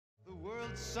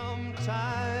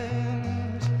Sometimes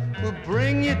will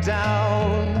bring you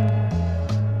down.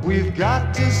 We've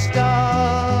got to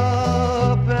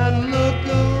stop and look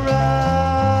around.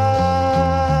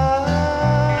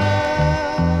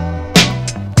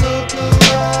 Look around.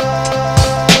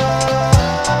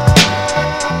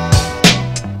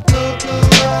 Look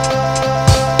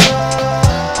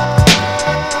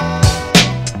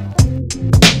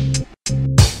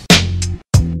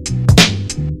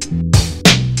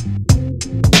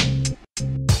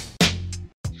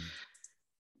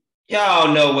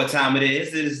Y'all know what time it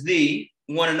is. It is the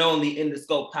one and only In the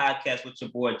Scope podcast with your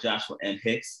boy Joshua M.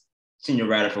 Hicks, senior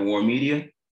writer for War Media.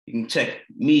 You can check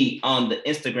me on the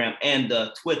Instagram and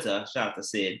the Twitter, shout out to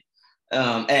Sid,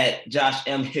 at Josh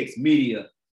M. Hicks Media.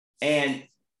 And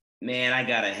man, I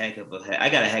got a heck of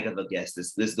a guest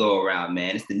this go around,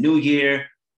 man. It's the new year.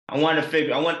 I wanted to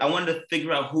figure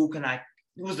out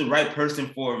who's the right person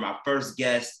for my first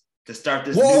guest to start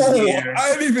this new year.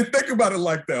 I didn't even think about it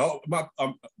like that.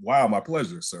 Oh, my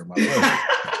pleasure, sir. My pleasure.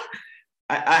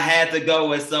 I had to go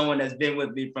with someone that's been with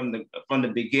me from the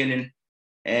beginning,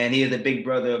 and he is a big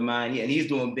brother of mine, and he's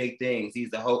doing big things.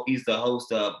 He's the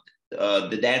host of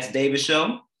the That's Davis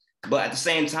Show, but at the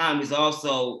same time, he's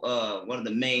also one of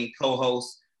the main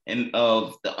co-hosts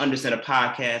of the Under Center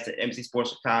podcast at MC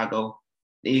Sports Chicago.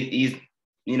 He's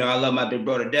I love my big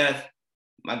brother to death.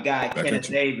 My guy, Kenneth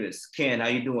Davis. Ken, how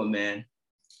you doing, man?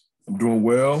 I'm doing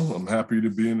well. I'm happy to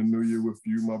be in the new year with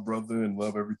you, my brother, and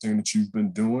love everything that you've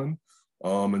been doing.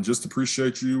 And just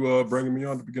appreciate you bringing me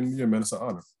on at the beginning of the year, man. It's an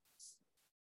honor.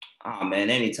 Oh,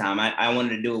 man, anytime. I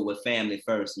wanted to do it with family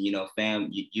first. You've been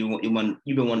one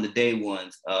of the day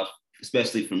ones,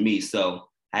 especially for me. So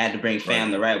I had to bring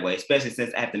family the right way, especially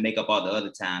since I have to make up all the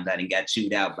other times I didn't got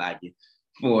chewed out by you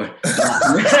for.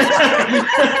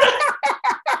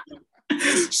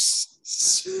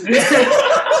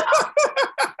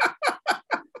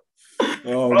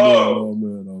 Oh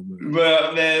man.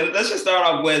 But man, let's just start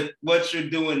off with what you're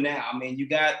doing now. I mean,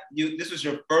 this was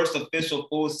your first official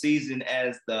full season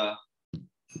as the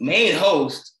main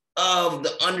host of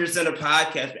the Under Center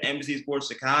podcast for NBC Sports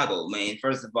Chicago. Man,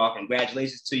 first of all,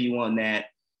 congratulations to you on that.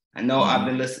 I know I've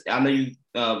been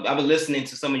listening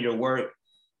to some of your work.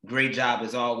 Great job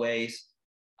as always.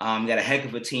 Got a heck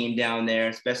of a team down there,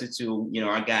 especially to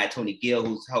our guy Tony Gill,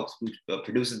 who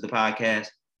produces the podcast.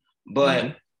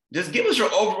 But just give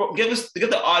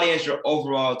the audience your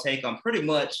overall take on pretty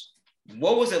much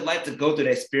what was it like to go through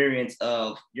the experience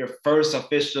of your first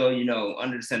official,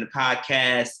 Under the Center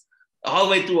podcast, all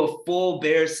the way through a full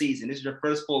Bears season. This is your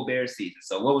first full Bears season.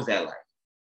 So what was that like?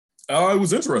 It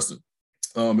was interesting.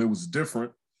 It was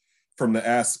different from the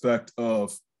aspect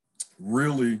of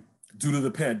really due to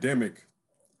the pandemic.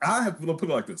 I'll put it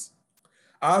like this.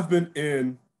 I've been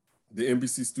in the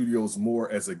NBC studios more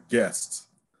as a guest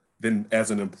than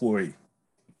as an employee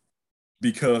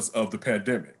because of the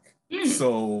pandemic.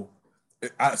 So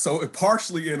it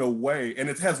partially in a way, and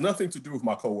it has nothing to do with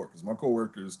my coworkers. My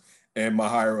coworkers and my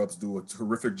higher ups do a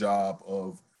terrific job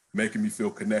of making me feel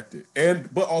connected,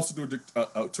 but also do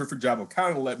a terrific job of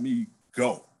kind of let me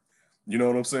go. You know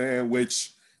what I'm saying?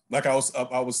 Which, like I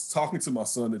was talking to my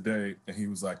son today, and he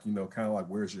was like, kind of like,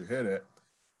 where's your head at?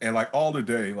 And like all the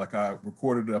day, like I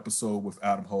recorded an episode with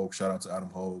Adam Hogue. Shout out to Adam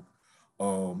Hogue.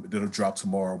 It'll drop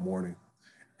tomorrow morning.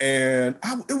 And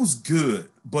it was good,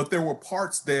 but there were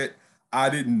parts that I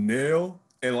didn't nail.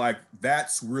 And like,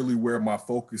 that's really where my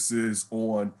focus is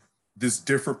on this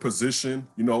different position,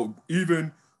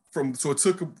 even so it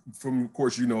took from, of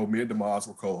course, me and Demaz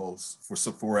were co-hosts for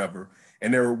forever.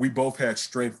 And we both had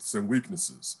strengths and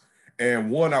weaknesses.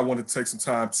 And one, I wanted to take some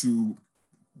time to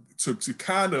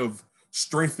kind of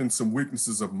strengthen some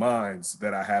weaknesses of mine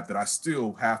that I have that I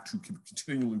still have to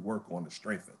continually work on to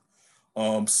strengthen.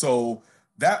 So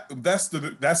that's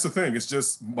the thing. It's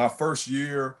just my first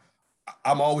year.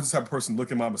 I'm always the type of person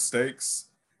looking at my mistakes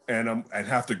and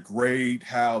have to grade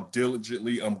how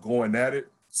diligently I'm going at it.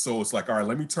 So it's like, all right,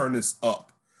 let me turn this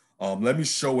up. Let me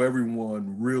show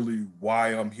everyone really why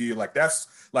I'm here. Like that's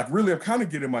like really, I'm kind of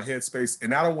getting my headspace,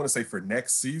 and I don't want to say for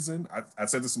next season. I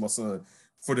said this to my son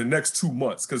for the next 2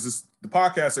 months because the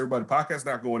podcast. Everybody, podcast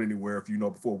not going anywhere. If you know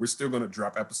before, we're still going to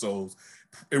drop episodes.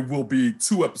 It will be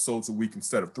 2 episodes a week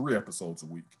instead of 3 episodes a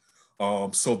week.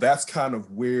 So that's kind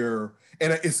of where,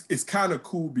 and it's kind of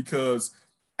cool because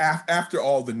after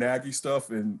all the Nagy stuff,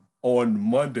 and on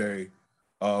Monday.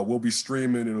 We'll be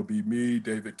streaming. It'll be me,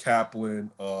 David Kaplan.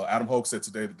 Adam Hogue said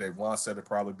today that Dave Wine said it'll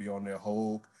probably be on there.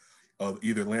 Hogue,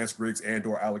 either Lance Briggs and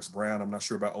or Alex Brown. I'm not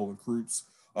sure about Olin Krutz.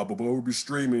 But we'll be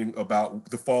streaming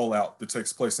about the fallout that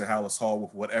takes place in Hallis Hall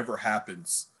with whatever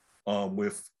happens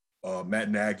with Matt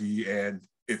Nagy and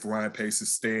if Ryan Pace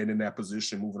is staying in that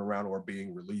position, moving around, or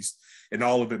being released. And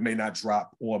all of it may not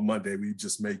drop on Monday. We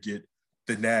just may get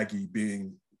the Nagy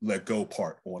being let go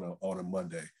part on a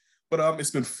Monday. But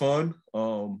it's been fun.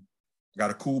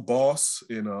 Got a cool boss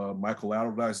in Michael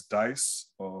Allardyce Dice.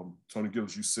 Tony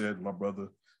Gibbs, you said, my brother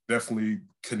definitely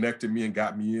connected me and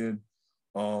got me in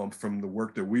from the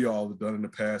work that we all have done in the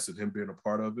past and him being a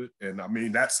part of it. And I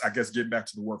mean, that's, I guess, getting back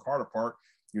to the work harder part.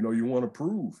 You know, you want to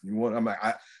prove.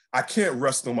 I can't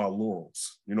rest on my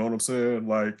laurels. You know what I'm saying?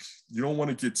 Like, you don't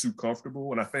want to get too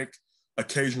comfortable. And I think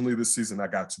occasionally this season I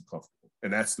got too comfortable.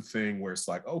 And that's the thing where it's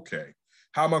like, okay,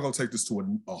 how am I going to take this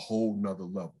to a whole nother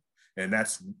level? And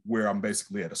that's where I'm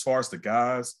basically at. As far as the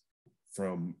guys,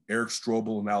 from Eric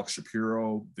Strobel and Alex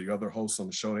Shapiro, the other hosts on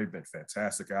the show, they've been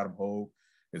fantastic. Adam Hogue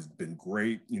has been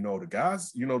great. You know, the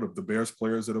guys, you know, the Bears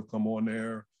players that have come on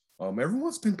there,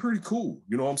 everyone's been pretty cool.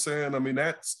 You know what I'm saying? I mean,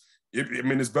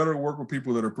 it's better to work with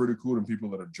people that are pretty cool than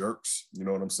people that are jerks. You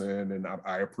know what I'm saying? And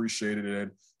I appreciate it.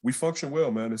 And we function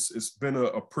well, man. It's been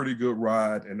a pretty good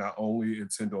ride, and I only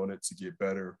intend on it to get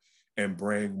better and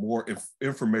bring more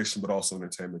information, but also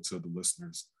entertainment to the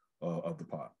listeners of the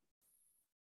pod.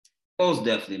 Most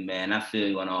definitely, man. I feel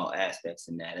you on all aspects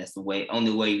in that. That's the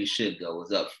only way you should go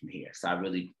is up from here. So I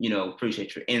really,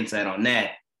 appreciate your insight on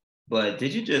that. But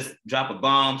did you just drop a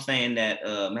bomb saying that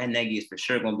Matt Nagy is for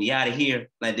sure going to be out of here?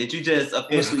 Like, did you just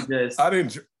officially just? I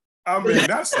didn't. I mean,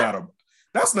 that's not a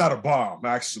bomb,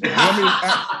 actually.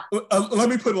 Let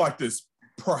me put it like this.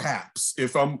 Perhaps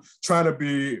if I'm trying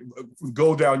to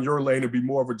go down your lane and be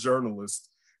more of a journalist,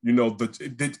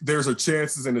 there's a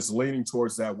chances and it's leaning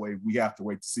towards that way. We have to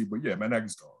wait to see. But yeah, man,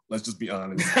 Nagy's gone. Let's just be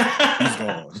honest. He's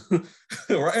gone.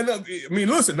 Right? And I mean,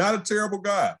 listen, not a terrible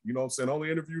guy. You know what I'm saying?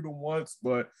 Only interviewed him once,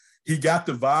 but he got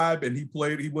the vibe and he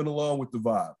went along with the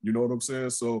vibe. You know what I'm saying?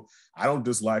 So I don't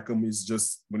dislike him. He's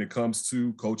just, when it comes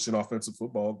to coaching offensive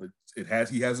football,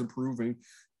 he hasn't proven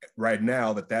right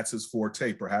now that's his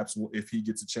forte. Perhaps if he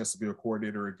gets a chance to be a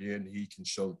coordinator again, he can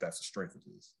show that that's a strength of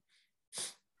his.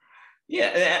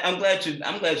 Yeah, I'm glad you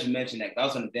mentioned that. I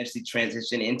was going to eventually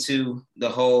transition into the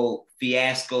whole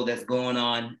fiasco that's going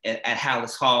on at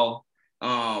Halas Hall.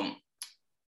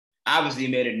 Obviously, you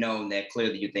made it known that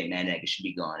clearly you think Matt Nagy should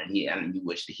be gone, and you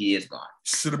wish that he is gone.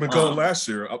 Should have been gone last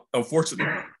year,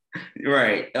 unfortunately.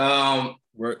 Right.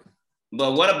 Right.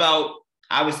 But what about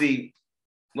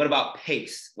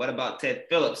Pace? What about Ted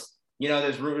Phillips?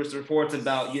 There's reports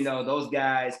about, those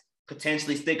guys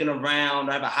potentially sticking around,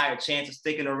 or have a higher chance of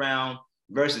sticking around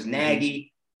versus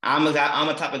Nagy. I'm a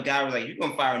type of guy who's like, you're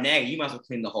going to fire Nagy, you might as well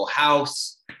clean the whole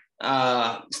house,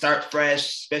 start fresh,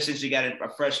 especially if you got a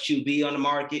fresh QB on the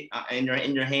market in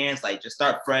your hands. Like, just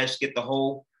start fresh, get the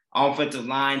whole offensive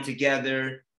line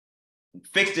together,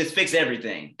 fix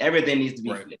everything. Everything needs to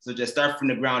be fixed. So just start from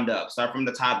the ground up, start from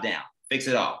the top down, fix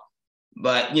it all.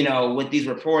 But, with these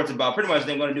reports about pretty much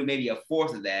they're going to do maybe a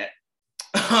fourth of that.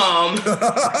 That's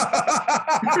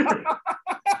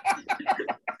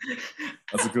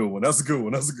a good one. Yeah.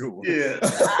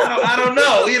 I don't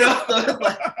know,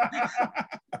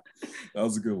 That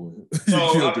was a good one.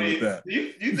 So, do you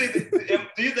think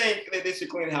that they should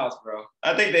clean the house, bro?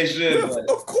 I think they should. Yeah,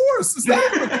 of course. It's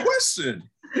not even a question.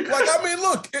 Like, I mean,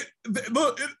 look,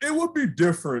 it would be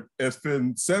different if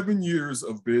in 7 years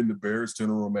of being the Bears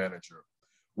general manager,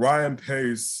 Ryan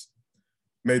Pace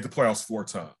made the playoffs 4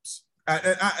 times. I'll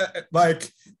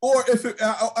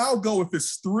go if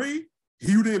it's 3,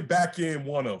 he didn't back in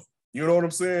one of them. You know what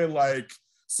I'm saying? Like,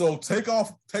 so take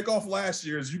off last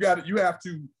year's. You have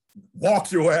to walk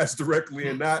your ass directly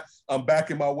and not I'm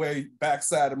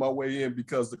backside of my way in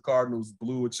because the Cardinals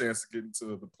blew a chance to get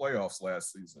into the playoffs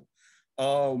last season.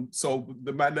 So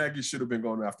the Matt Nagy should have been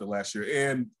going after last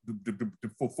year. And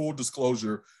for full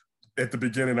disclosure, at the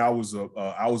beginning, I was a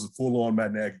full-on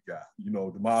Matt Nagy guy.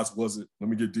 DeMaz wasn't. Let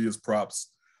me give Diaz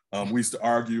props. We used to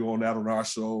argue on that on our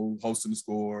show, hosting the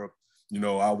score.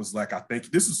 I was like, I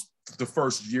think this is the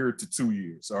first year to 2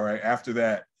 years. All right. After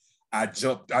that, I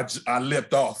jumped. I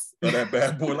leapt off of that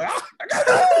bad boy. Like, I got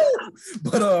to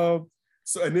go.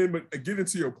 But getting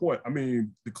to your point, I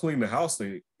mean, the clean the house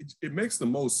thing, it makes the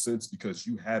most sense because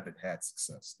you haven't had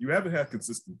success. You haven't had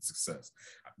consistent success.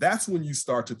 That's when you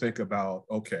start to think about,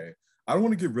 okay, I don't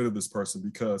want to get rid of this person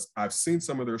because I've seen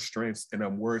some of their strengths and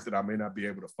I'm worried that I may not be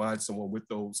able to find someone with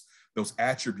those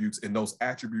attributes, and those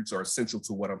attributes are essential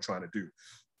to what I'm trying to do.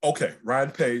 Okay,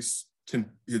 Ryan Pace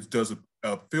does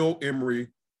a Phil Emery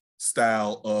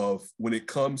style of when it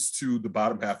comes to the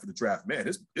bottom half of the draft. Man,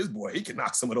 this boy, he can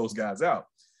knock some of those guys out.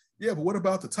 Yeah, but what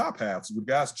about the top halves with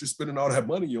guys you're spending all that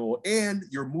money on and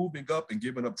you're moving up and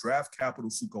giving up draft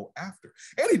capital to go after?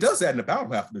 And he does that in the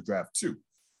bottom half of the draft too.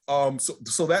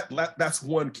 So that's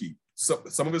one key. So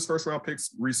some of his first round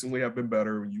picks recently have been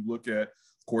better. When you look at,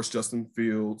 of course, Justin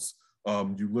Fields.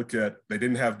 You look at, they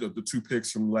didn't have the 2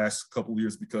 picks from the last couple of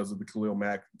years because of the Khalil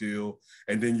Mack deal,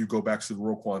 and then you go back to the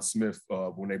Roquan Smith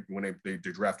when they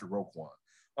drafted Roquan.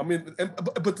 I mean,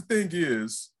 but the thing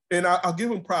is, and I'll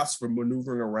give him props for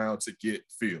maneuvering around to get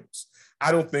Fields.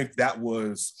 I don't think that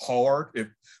was hard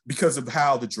because of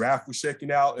how the draft was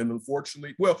shaking out, and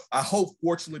unfortunately, I hope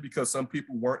fortunately, because some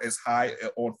people weren't as high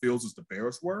on Fields as the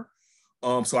Bears were.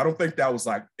 So I don't think that was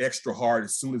like extra hard.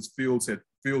 As soon as Fields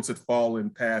had fallen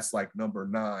past like number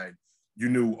 9, you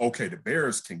knew, okay, the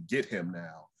Bears can get him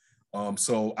now.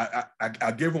 So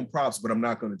I give him props, but I'm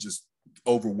not going to just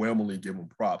overwhelmingly give him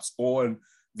props. On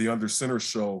the Under Center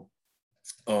show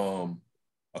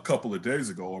a couple of days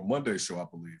ago, or Monday's show, I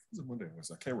believe. Was it Monday or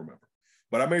Wednesday? I can't remember.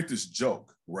 But I made this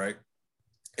joke, right?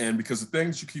 And because the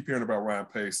things you keep hearing about Ryan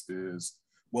Pace is,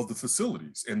 well, the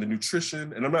facilities and the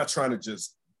nutrition, and I'm not trying to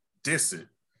just diss it,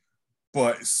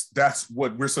 but that's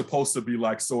what we're supposed to be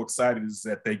like so excited, is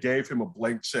that they gave him a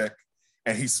blank check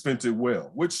and he spent it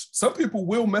well, which some people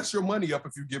will mess your money up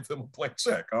if you give them a blank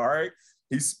check, all right?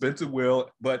 He spent it well,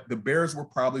 but the Bears were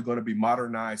probably going to be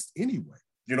modernized anyway.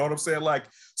 You know what I'm saying? Like,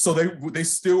 so they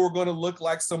still were going to look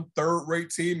like some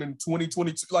third-rate team in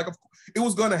 2022. Like, it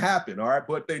was going to happen, all right?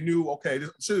 But they knew, okay,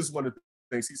 this is one of the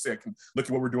things he said, look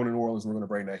at what we're doing in New Orleans, we're going to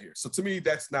bring that here. So to me,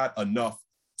 that's not enough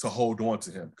to hold on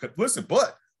to him. Listen,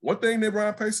 but one thing that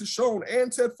Ryan Pace has shown,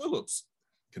 and Ted Phillips,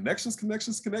 connections,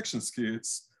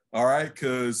 kids. All right,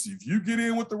 because if you get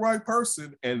in with the right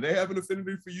person and they have an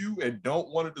affinity for you and don't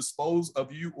want to dispose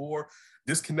of you or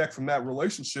disconnect from that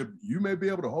relationship, you may be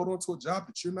able to hold on to a job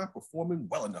that you're not performing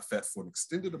well enough at for an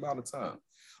extended amount of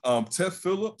time. Ted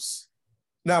Phillips.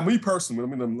 Now, me personally,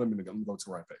 let me go to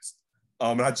Ryan Pace.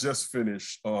 And I just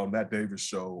finished that Davis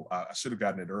show. I should have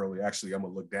gotten it early. Actually, I'm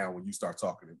gonna look down when you start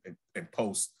talking and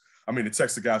post. I mean, to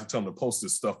text the guys and tell them to post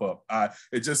this stuff up.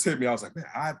 It just hit me. I was like,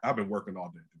 man, I've been working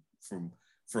all day from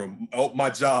my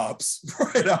jobs,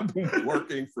 right? I've been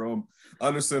working from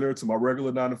Under Center to my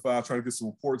regular 9 to 5, trying to get some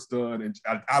reports done. And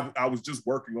I was just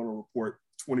working on a report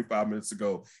 25 minutes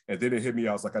ago, and then it hit me.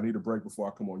 I was like, I need a break before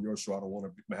I come on your show. I don't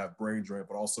want to have brain drain,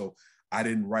 but also I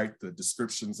didn't write the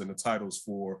descriptions and the titles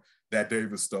for that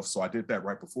Davis stuff. So I did that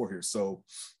right before here. So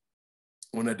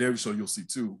on that Davis show, you'll see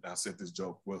too, I said this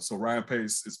joke. Well, so Ryan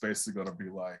Pace is basically going to be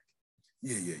like,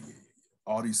 yeah.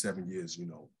 All these 7 years, you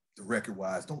know, the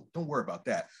record-wise, don't worry about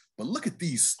that. But look at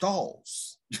these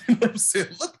stalls. You know what I'm saying?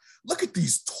 Look at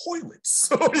these toilets.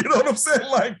 So, you know what I'm saying?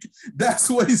 Like, that's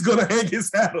what he's going to hang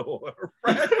his hat on,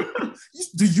 right?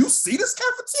 Do you see this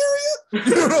cafeteria?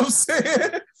 You know what I'm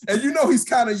saying? And you know he's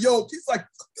kind of yoked. He's like,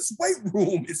 look, this weight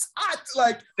room is hot.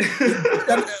 Like,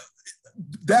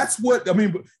 that's what, I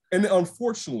mean, and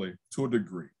unfortunately, to a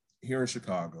degree, here in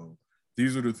Chicago,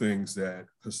 these are the things that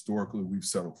historically we've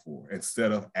settled for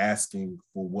instead of asking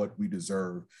for what we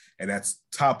deserve. And that's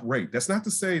top rate. That's not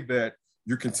to say that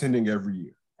you're contending every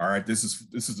year. All right. This is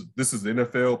the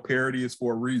NFL. Parity is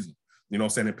for a reason. You know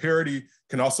what I'm saying? And parity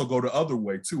can also go the other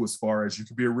way too, as far as you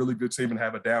can be a really good team and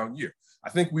have a down year. I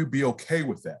think we'd be okay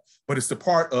with that. But it's the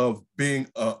part of being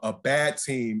a bad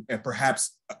team and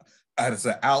perhaps as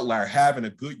an outlier having a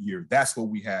good year. That's what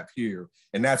we have here.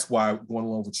 And that's why, going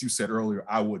along with what you said earlier,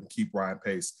 I wouldn't keep Ryan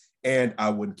Pace and I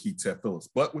wouldn't keep Ted Phillips.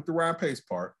 But with the Ryan Pace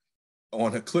part,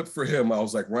 on a clip for him, I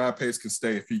was like, Ryan Pace can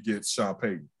stay if he gets Sean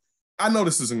Payton. I know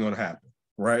this isn't going to happen,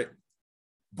 right?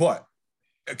 But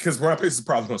because Ryan Pace is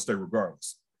probably going to stay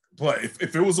regardless. But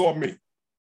if it was on me,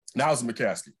 now it's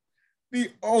McCaskey. The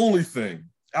only thing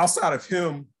outside of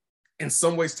him in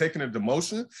some ways taking a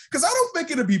demotion, because I don't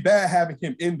think it'd be bad having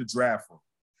him in the draft room.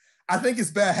 I think it's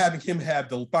bad having him have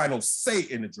the final say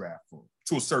in the draft room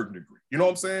to a certain degree. You know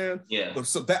what I'm saying? Yeah.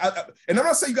 So that, and I'm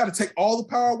not saying you got to take all the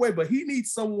power away, but he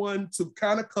needs someone to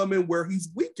kind of come in where he's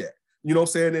weak at. You know what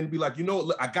I'm saying? And be like, you know what,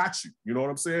 look, I got you. You know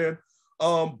what I'm saying?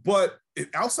 But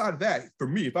outside of that, for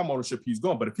me, if I'm ownership, he's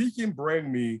gone. But if he can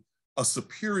bring me a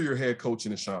superior head coach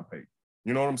in Sean Payton,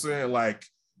 you know what I'm saying? Like,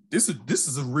 this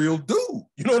is a real dude.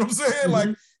 You know what I'm saying? Mm-hmm.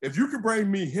 Like, if you can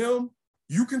bring me him,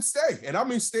 you can stay. And I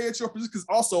mean, stay at your position. Because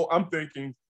also, I'm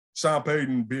thinking Sean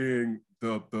Payton being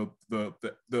the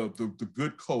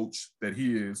good coach that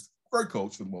he is, great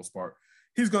coach for the most part,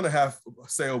 he's going to have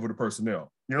say over the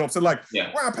personnel. You know what I'm saying? Like,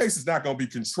 yeah. Ryan Pace is not going to be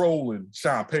controlling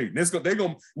Sean Payton. They're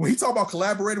going when he talk about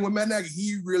collaborating with Matt Nagy,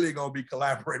 he really going to be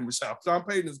collaborating with Sean. Sean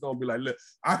Payton is going to be like, look,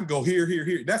 I can go here.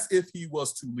 That's if he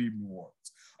was to leave New Orleans.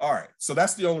 All right, so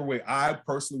that's the only way I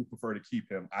personally prefer to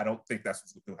keep him. I don't think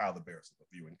that's how the Bears are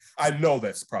viewing. I know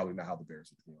that's probably not how the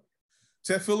Bears are viewing.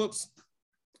 Ted Phillips,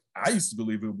 I used to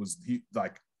believe it was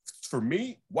for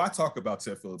me, why talk about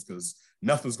Ted Phillips? Because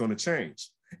nothing's going to change.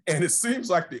 And it seems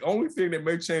like the only thing that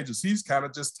may change is he's kind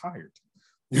of just tired.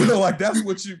 You know, like that's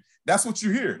what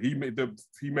you hear. He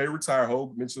may retire.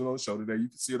 Hogue mentioned on the show today. You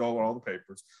can see it all on all the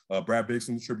papers. Brad Biggs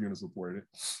from the Tribune has reported it,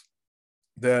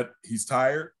 that he's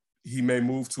tired. He may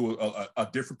move to a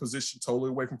different position, totally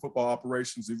away from football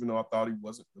operations, even though I thought he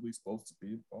wasn't really supposed to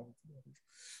be involved.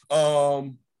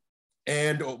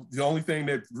 And the only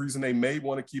reason they may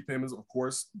want to keep him is, of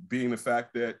course, being the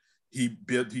fact that he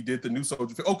did the new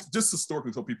soldier. Oh, just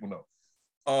historically, so people know.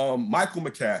 Michael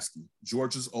McCaskey,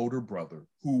 George's older brother,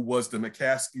 who was the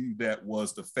McCaskey that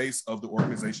was the face of the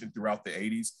organization throughout the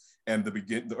 80s and the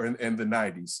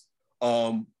 90s,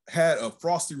 had a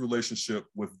frosty relationship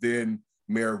with then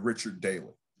Mayor Richard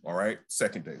Daley, all right,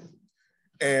 second Daley.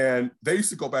 And they used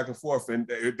to go back and forth. And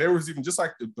there was even just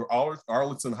like the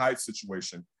Arlington Heights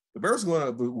situation. The Bears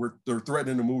they're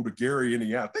threatening to move to Gary,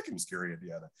 Indiana. I think it was Gary,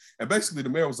 Indiana. And basically the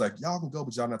mayor was like, y'all can go,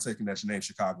 but y'all not taking that name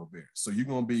Chicago Bears. So you're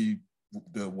going to be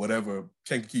the whatever,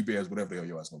 Kankakee Bears, whatever the hell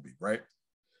your ass going to be, right?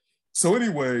 So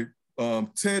anyway,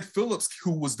 Ted Phillips,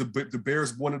 who was the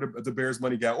Bears, one of the Bears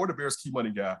money guy or the Bears key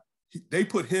money guy, they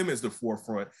put him as the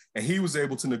forefront, and he was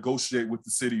able to negotiate with the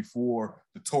city for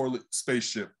the toilet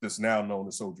spaceship that's now known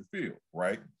as Soldier Field,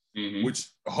 right? Mm-hmm. Which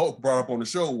Hulk brought up on the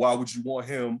show. Why would you want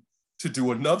him to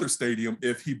do another stadium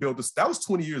if he built this? That was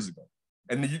 20 years ago.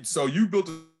 And so you built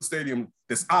a stadium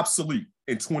that's obsolete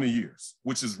in 20 years,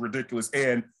 which is ridiculous.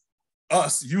 And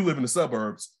us, you live in the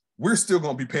suburbs, we're still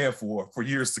going to be paying for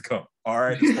years to come, all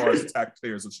right, as far as the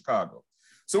taxpayers of Chicago.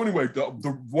 So anyway,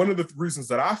 one of the reasons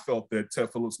that I felt that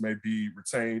Ted Phillips may be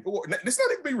retained, or it's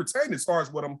not even being retained as far as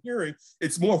what I'm hearing,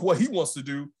 it's more of what he wants to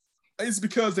do, is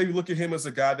because they look at him as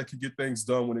a guy that could get things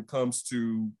done when it comes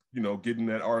to, you know, getting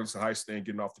that Arlington Heights thing,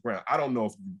 getting off the ground. I don't know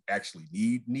if you actually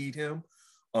need him,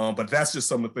 but that's just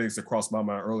some of the things that crossed my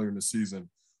mind earlier in the season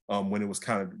when it was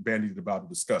kind of bandied about to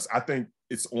discuss. I think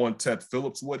it's on Ted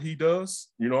Phillips what he does.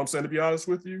 You know what I'm saying, to be honest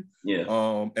with you?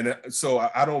 Yeah. And so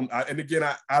I don't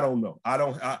know. I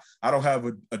don't have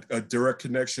a direct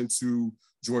connection to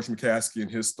George McCaskey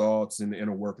and his thoughts and the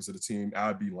inner workings of the team.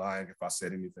 I'd be lying if I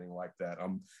said anything like that.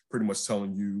 I'm pretty much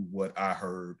telling you what I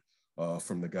heard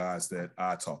from the guys that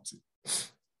I talked to.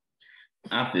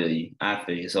 I feel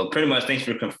you. So pretty much, thanks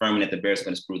for confirming that the Bears are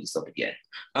going to screw this up again.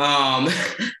 Why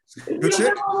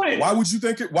would you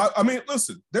think it? Why? I mean,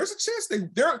 listen. There's a chance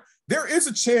there is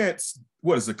a chance.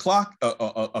 What is a clock?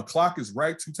 A clock is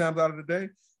right 2 times out of the day.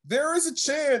 There is a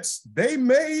chance they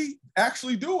may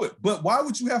actually do it. But why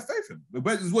would you have faith in them?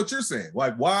 But is what you're saying.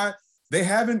 Like, why they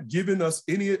haven't given us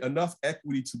enough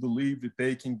equity to believe that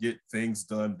they can get things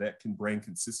done that can bring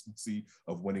consistency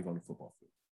of winning on the football field.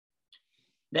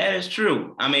 That is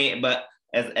true. I mean, but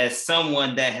as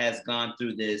someone that has gone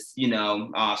through this, you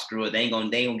know, screw it, they ain't gonna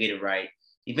get it right.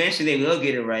 Eventually they will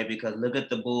get it right, because look at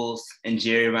the Bulls and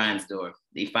Jerry Reinsdorf.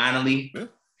 They finally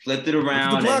flipped it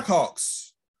around. Look at the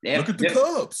Blackhawks. Look at the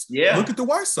Cubs. Yeah. Look at the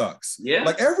White Sox. Yeah.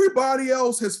 Like everybody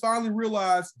else has finally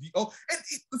realized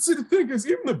see, the thing is,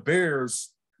 even the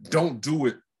Bears don't do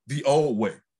it the old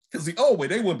way. Because the old way,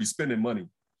 they wouldn't be spending money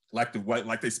like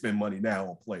they spend money now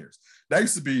on players. That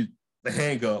used to be the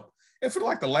hang up. And for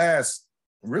like the last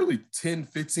really 10,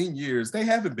 15 years, they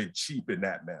haven't been cheap in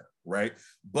that manner, right?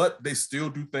 But they still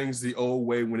do things the old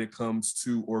way when it comes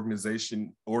to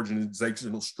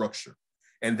organizational structure.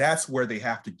 And that's where they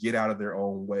have to get out of their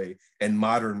own way and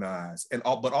modernize.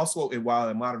 But also, while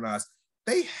they modernize,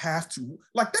 they have to,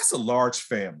 like, that's a large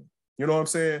family. You know what I'm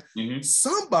saying? Mm-hmm.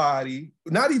 Somebody,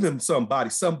 not even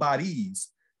somebody's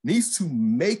needs to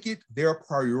make it their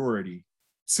priority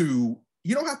to,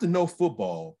 you don't have to know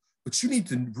football, but you need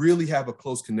to really have a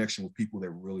close connection with people that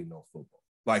really know football.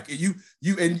 Like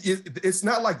it's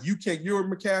not like you can't. You're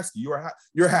McCaskey. You're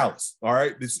Hallis. All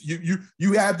right.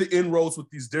 You have the inroads with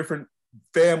these different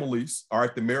families. All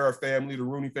right, the Mara family, the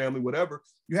Rooney family, whatever.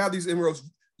 You have these inroads.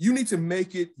 You need to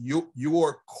make it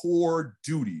your core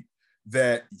duty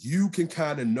that you can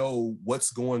kind of know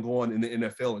what's going on in the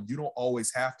NFL, and you don't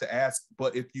always have to ask.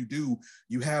 But if you do,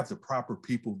 you have the proper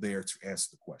people there to answer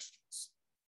the questions.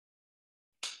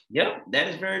 Yep, that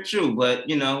is very true. But,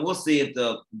 you know, we'll see if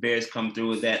the Bears come through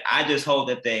with that. I just hope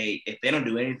that if they don't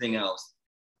do anything else,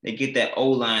 they get that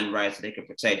O-line right so they can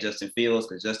protect Justin Fields,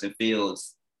 because Justin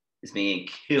Fields is being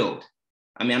killed.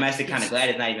 I mean, I'm actually kind of glad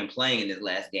he's not even playing in this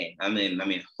last game. I mean,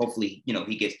 hopefully, you know,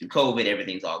 he gets through COVID,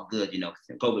 everything's all good, you know,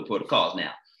 COVID protocols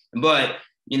now. But,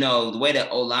 you know, the way that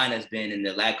O-line has been and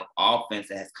the lack of offense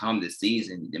that has come this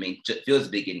season, I mean, Fields has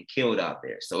been getting killed out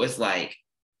there. So it's like,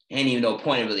 ain't even no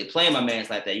point in really playing my man's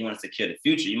like that. You want to secure the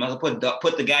future. You might as well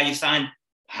put the guy you signed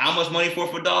how much money for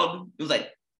Dalton? It was like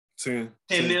 10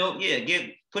 mil. Yeah,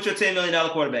 put your $10 million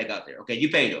quarterback out there. Okay, you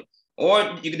paid him. Or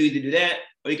you can either do that,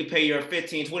 or you can pay your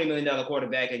 $15, $20 million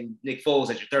quarterback and Nick Foles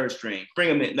as your third string. Bring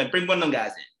him in. Like, bring one of them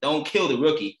guys in. Don't kill the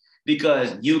rookie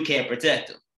because you can't protect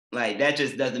him. Like, that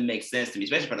just doesn't make sense to me,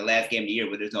 especially for the last game of the year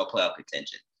where there's no playoff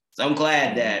contention. So I'm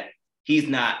glad that he's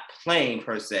not playing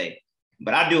per se.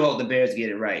 But I do hope the Bears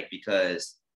get it right,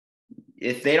 because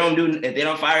if they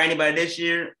don't fire anybody this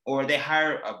year, or they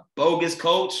hire a bogus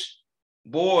coach,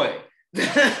 boy,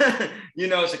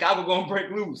 Chicago gonna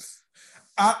break loose.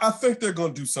 I think they're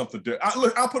gonna do something different.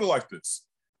 Look, I'll put it like this.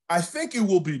 I think it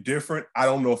will be different. I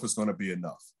don't know if it's gonna be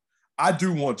enough. I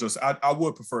do want I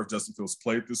would prefer if Justin Fields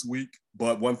played this week,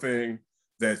 but one thing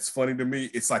that's funny to me,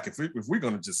 it's like if we're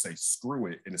going to just say screw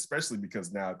it, and especially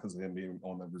because of him being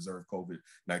on the reserve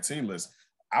COVID-19 list,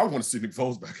 I want to see Nick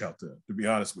Foles back out there, to be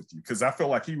honest with you, because I feel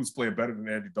like he was playing better than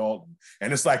Andy Dalton.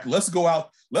 And it's like, let's go out.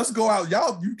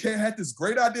 Y'all, you can't have this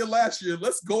great idea last year.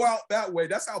 Let's go out that way.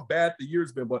 That's how bad the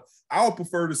year's been. But I would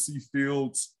prefer to see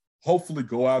Fields hopefully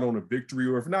go out on a victory,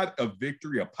 or if not a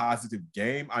victory, a positive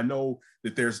game. I know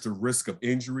that there's the risk of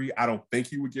injury. I don't think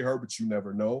he would get hurt, but you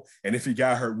never know. And if he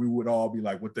got hurt, we would all be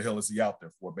like, what the hell is he out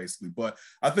there for, basically? But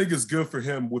I think it's good for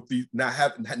him with the not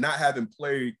having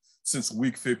played since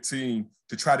week 15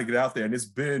 to try to get out there. And it's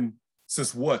been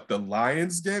since what, the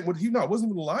Lions game? It wasn't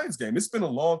even the Lions game. It's been a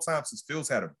long time since Fields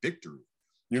had a victory.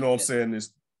 You know what I'm saying?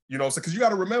 Because you got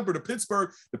to remember the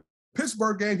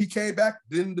Pittsburgh game, he came back,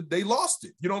 then they lost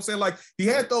it. You know what I'm saying? Like, he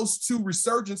had those two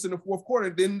resurgence in the fourth quarter,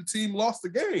 and then the team lost the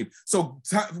game. So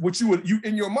what you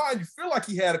in your mind, you feel like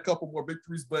he had a couple more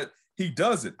victories, but he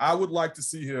doesn't. I would like to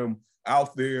see him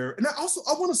out there. And I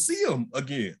want to see him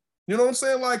again. You know what I'm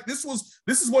saying? Like, this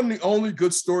is one of the only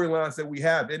good storylines that we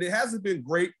have. And it hasn't been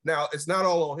great. Now, it's not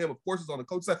all on him. Of course, it's on the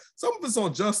coach side. Some of it's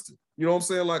on Justin. You know what I'm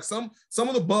saying? Like, some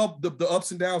of the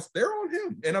ups and downs, they're on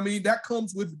him. And I mean, that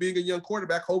comes with being a young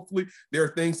quarterback. Hopefully there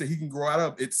are things that he can grow out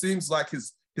of. It seems like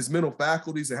his mental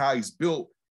faculties and how he's built,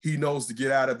 he knows to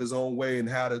get out of his own way and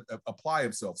how to apply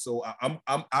himself. So I'm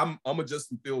a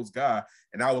Justin Fields guy,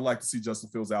 and I would like to see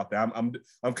Justin Fields out there.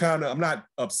 I'm not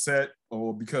upset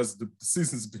because the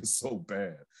season's been so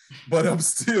bad, but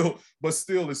still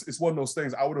it's one of those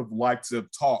things. I would have liked to have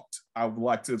talked. I would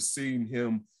like to have seen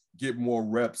him get more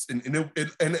reps, and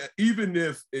even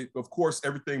if of course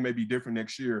everything may be different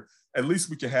next year, at least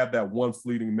we can have that one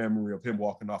fleeting memory of him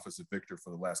walking off as a victor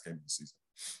for the last game of the season.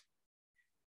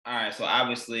 All right, so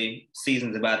obviously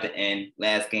season's about to end.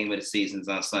 Last game of the season's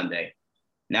on Sunday.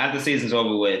 Now that the season's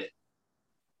over with,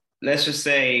 let's just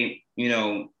say,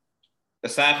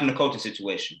 aside from the coaching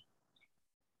situation,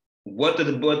 what do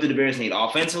the Bears need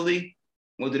offensively?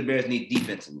 What do the Bears need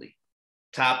defensively?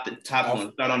 Top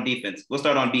one. Start on defense. We'll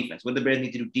start on defense. What do the Bears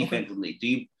need to do defensively?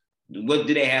 Okay. What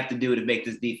do they have to do to make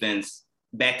this defense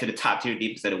back to the top tier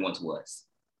defense that it once was?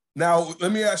 Now,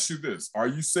 let me ask you this. Are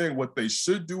you saying what they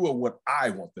should do or what I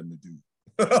want them to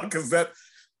do? Because that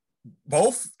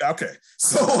both? Okay.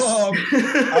 So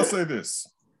I'll say this.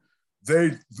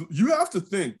 You have to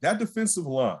think that defensive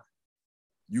line,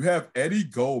 you have Eddie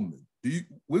Goldman.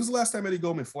 When's the last time Eddie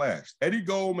Goldman flashed? Eddie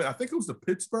Goldman, I think it was the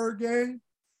Pittsburgh game.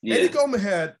 Yeah. Eddie Goldman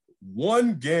had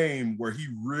one game where he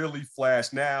really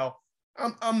flashed. Now,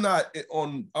 I'm not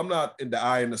in the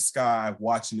eye in the sky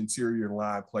watching interior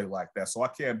line play like that. So I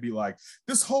can't be like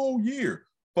this whole year.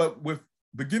 But with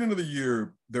beginning of the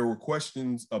year, there were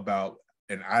questions about,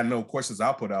 and I know questions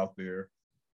I put out there,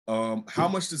 how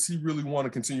much does he really want to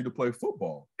continue to play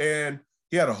football? And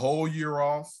he had a whole year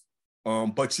off,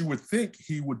 but you would think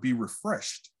he would be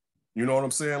refreshed. You know what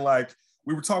I'm saying? Like,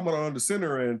 we were talking about on the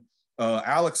center, and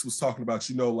Alex was talking about,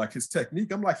 like his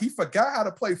technique. I'm like, he forgot how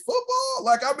to play football?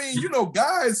 Like, I mean,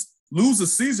 guys lose a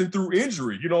season through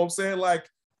injury. You know what I'm saying? Like,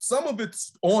 some of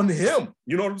it's on him.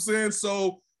 You know what I'm saying?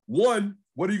 So, one,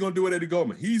 what are you going to do with Eddie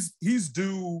Goldman? He's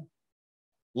due,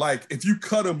 like, if you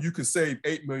cut him, you can save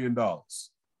 $8 million.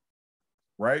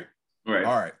 Right? Right.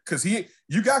 All right. Because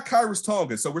you got Khyiris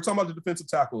Tonga. So we're talking about the defensive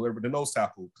tackle, the nose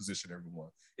tackle position, everyone,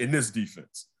 in this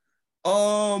defense.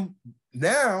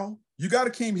 Now you got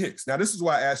Akeem Hicks. Now, this is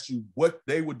why I asked you what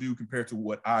they would do compared to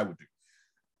what I would do.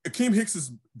 Akeem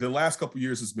Hicks the last couple of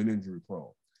years has been injury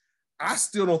prone. I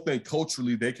still don't think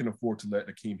culturally they can afford to let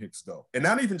Akeem Hicks go. And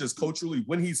not even just culturally,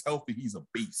 when he's healthy, he's a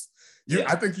beast.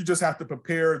 I think you just have to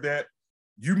prepare that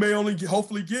you may only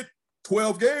hopefully get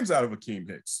 12 games out of Akeem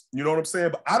Hicks. You know what I'm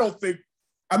saying? But I don't think,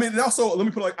 and also let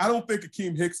me put it like, I don't think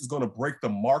Akeem Hicks is going to break the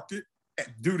market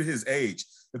due to his age.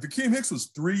 If Akeem Hicks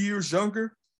was 3 years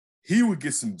younger, he would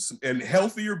get some and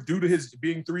healthier due to his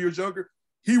being 3 years younger.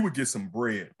 he would get some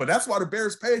bread. But that's why the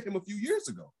Bears paid him a few years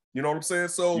ago. You know what I'm saying?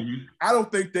 So I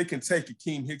don't think they can take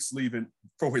Akeem Hicks leaving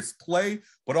for his play,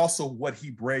 but also what he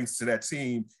brings to that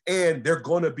team. And they're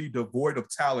going to be devoid of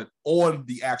talent on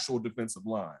the actual defensive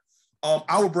line.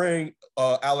 I would bring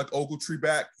Alec Ogletree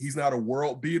back. He's not a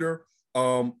world beater.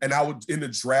 And I would, in the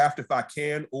draft, if I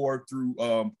can, or through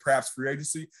perhaps free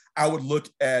agency, I would look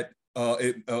at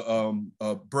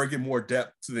bringing more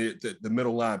depth to the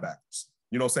middle linebackers.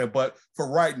 You know what I'm saying? But for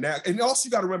right now, and also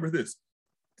you got to remember this,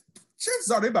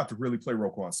 chances are they're about to really play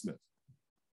Roquan Smith.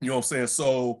 You know what I'm saying?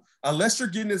 So unless you're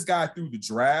getting this guy through the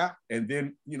draft, and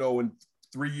then, you know, in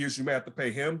 3 years you may have to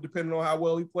pay him depending on how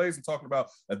well he plays. And talking about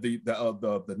the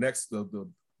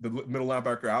middle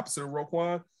linebacker opposite of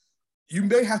Roquan, you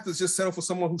may have to just settle for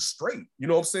someone who's straight. You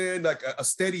know what I'm saying? Like a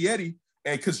steady Eddie,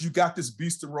 and because you got this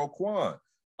beast in Roquan.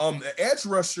 The edge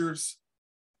rushers,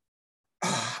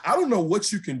 I don't know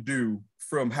what you can do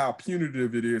from how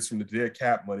punitive it is from the dead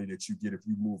cap money that you get if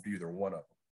you move either one of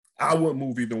them. I wouldn't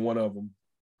move either one of them.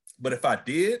 But if I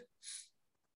did,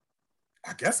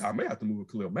 I guess I may have to move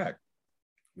a Khalil Mack,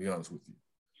 to be honest with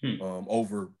you,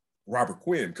 over Robert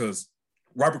Quinn, because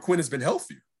Robert Quinn has been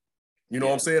healthier. You know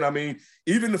what I'm saying? I mean,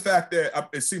 even the fact that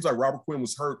it seems like Robert Quinn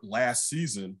was hurt last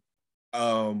season,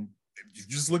 you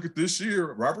just look at this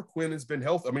year, Robert Quinn has been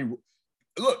healthy. I mean,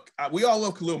 look, we all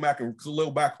love Khalil Mack, and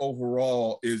Khalil Mack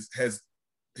overall has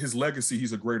his legacy.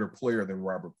 He's a greater player than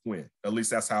Robert Quinn. At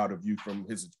least that's how I view from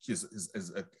his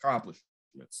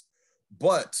accomplishments.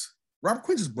 But Robert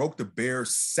Quinn just broke the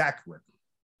Bears sack record.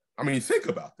 I mean, think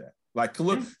about that. Like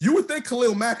you would think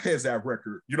Khalil Mack has that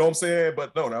record, you know what I'm saying?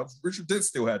 But no, Richard Dent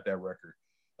still had that record,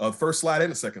 first slot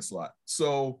and the second slot.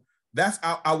 So that's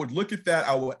I would look at that.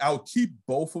 I would keep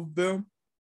both of them.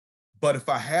 But if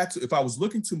I was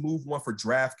looking to move one for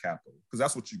draft capital, because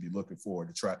that's what you'd be looking for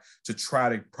to try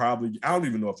to probably, I don't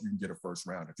even know if you can get a first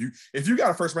round. If you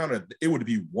got a first rounder, it would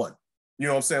be one. You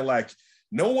know what I'm saying? Like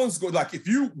no one's going, like if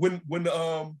you when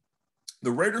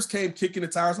the Raiders came kicking the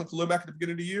tires on Khalil Mack at the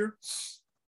beginning of the year,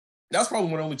 that's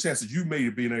probably one of the only chances you may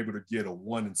have been able to get a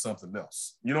one and something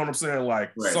else. You know what I'm saying?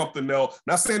 Like something else.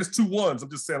 Not saying it's 2 1s. I'm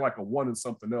just saying like a one and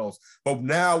something else. But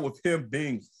now with him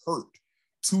being hurt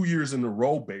 2 years in a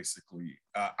row, basically,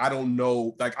 I don't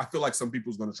know. Like, I feel like some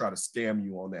people's going to try to scam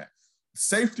you on that.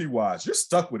 Safety-wise, you're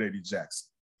stuck with Eddie Jackson.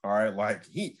 All right? Like,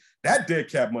 that dead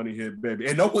cap money hit, baby.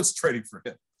 And no one's trading for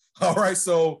him. All right?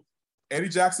 So Eddie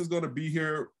Jackson's going to be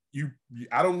here.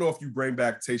 I don't know if you bring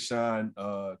back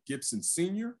Tayshaun Gibson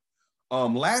Sr.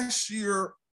 Last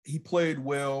year, he played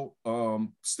well.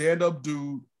 Stand-up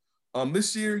dude.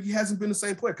 This year, he hasn't been the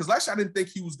same player. Because last year, I didn't think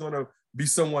he was going to be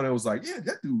someone that was like, yeah,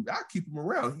 that dude, I'll keep him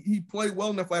around. He played well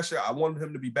enough last year. I wanted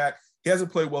him to be back. He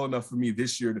hasn't played well enough for me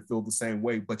this year to feel the same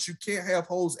way. But you can't have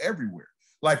holes everywhere.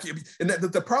 Like, and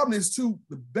the problem is, too,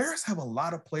 the Bears have a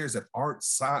lot of players that aren't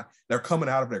signed. They're coming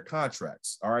out of their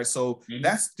contracts. All right, so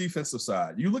that's the defensive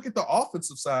side. You look at the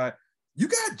offensive side, you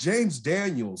got James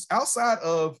Daniels outside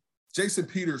of Jason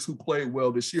Peters, who played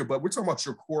well this year, but we're talking about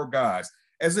your core guys.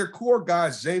 As their core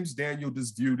guys, James Daniels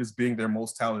is viewed as being their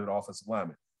most talented offensive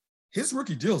lineman. His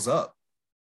rookie deal's up.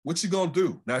 What you gonna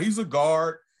do? Now he's a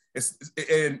guard,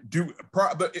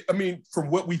 from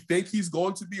what we think he's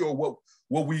going to be, or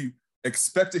what we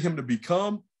expected him to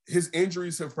become, his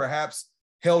injuries have perhaps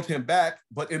held him back,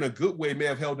 but in a good way, may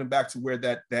have held him back to where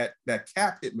that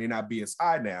cap hit may not be as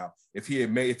high now. If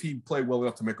he played well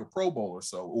enough to make a Pro Bowl or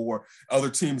so, or other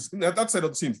teams, not saying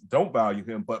other teams don't value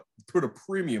him, but put a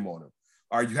premium on him.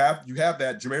 All right, you have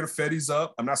that. Jermaine Ifedi's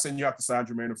up. I'm not saying you have to sign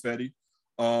Jermaine Ifedi.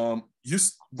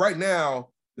 Right now,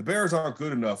 the Bears aren't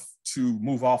good enough to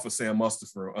move off of Sam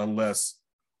Mustipher unless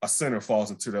a center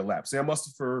falls into their lap. Sam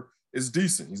Mustipher is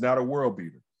decent. He's not a world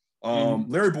beater.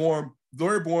 Larry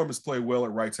Borom has played well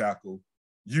at right tackle.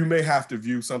 You may have to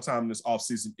view sometime in this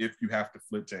offseason if you have to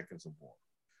flip Jenkins and Borom.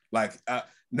 Like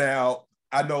now,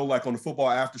 I know like on the Football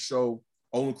After Show,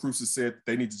 Olin Cruz has said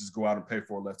they need to just go out and pay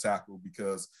for a left tackle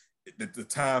because the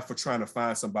time for trying to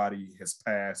find somebody has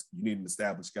passed. You need an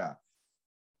established guy.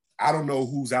 I don't know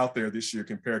who's out there this year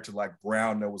compared to like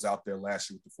Brown that was out there last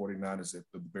year with the 49ers that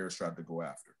the Bears tried to go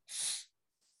after.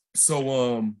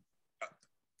 So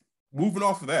moving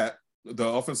off of that, the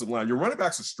offensive line, your running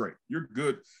backs are straight. You're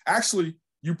good. Actually,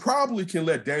 you probably can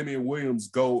let Damian Williams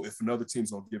go if another team's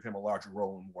gonna give him a larger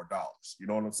role and more dollars. You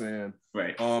know what I'm saying?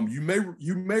 Right. You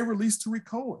may release Tariq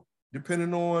Cohen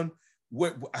depending on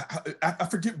what I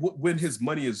forget when his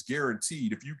money is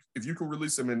guaranteed. If you can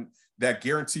release him and that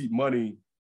guaranteed money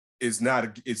is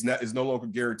no longer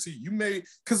guaranteed, you may,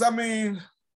 because I mean,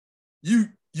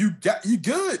 you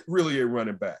good really at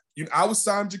running back. I would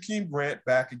sign Jakeem Grant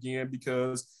back again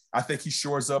because I think he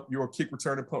shores up your kick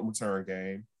return and punt return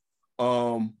game.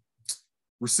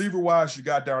 Receiver wise, you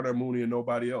got Darnell Mooney and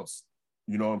nobody else.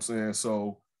 You know what I'm saying?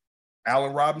 So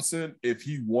Allen Robinson, if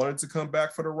he wanted to come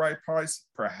back for the right price,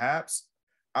 perhaps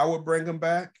I would bring him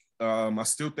back. I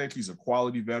still think he's a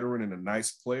quality veteran and a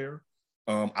nice player.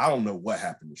 I don't know what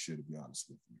happened this year, to be honest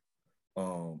with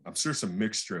you. I'm sure it's a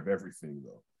mixture of everything,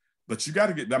 though. But you got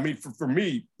to get – I mean, for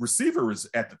me, receiver is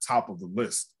at the top of the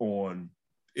list in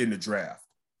the draft.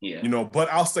 Yeah.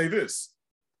 But I'll say this.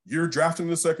 You're drafting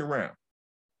in the second round.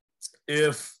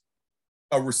 If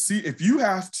you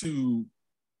have to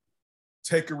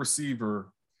take a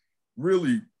receiver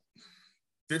really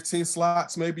 15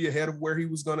 slots maybe ahead of where he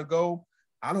was going to go,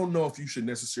 I don't know if you should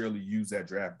necessarily use that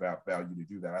draft value to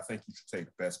do that. I think you should take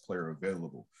the best player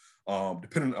available,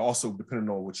 depending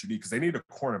on what you need, because they need a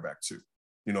cornerback too.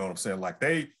 You know what I'm saying? Like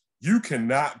you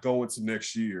cannot go into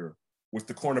next year with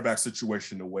the cornerback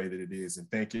situation the way that it is and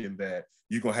thinking that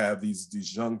you're gonna have these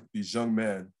young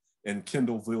men and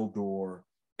Kendall Vildor,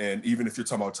 and even if you're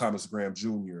talking about Thomas Graham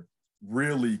Jr.,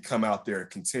 really come out there and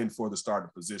contend for the starting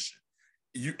position.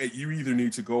 You either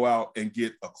need to go out and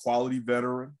get a quality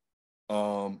veteran,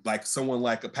 like someone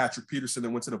like a Patrick Peterson that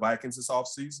went to the Vikings this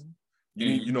offseason. You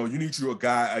need a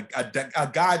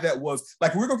guy that was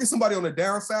like, we're gonna get somebody on the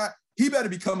downside. He better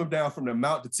be coming down from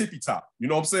the tippy top. You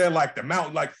know what I'm saying? Like the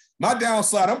mountain, like my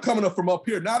downside, I'm coming up from up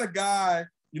here, not a guy,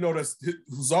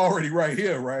 who's already right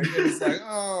here, right? And it's like,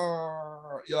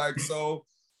 you're like, so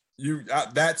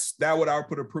that's what I would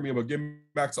put a premium. But getting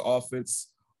back to offense,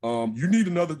 you need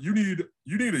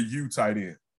a U tight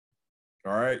end.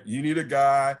 All right. You need a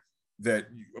guy that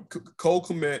Cole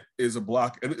Kmet is a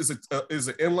block and is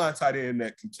an inline tight end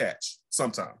that can catch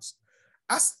sometimes.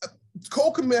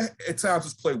 Cole Kmet at times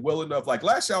has played well enough. Like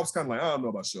last year, I was kind of like, I don't know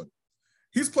about Shuddy.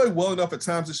 He's played well enough at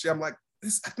times this year. I'm like,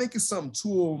 I think it's something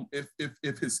to him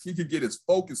if he could get his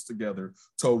focus together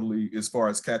totally as far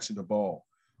as catching the ball.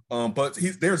 But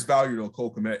there's value to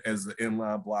Cole Kmet as an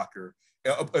inline blocker,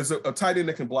 as a tight end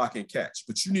that can block and catch.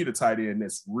 But you need a tight end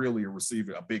that's really a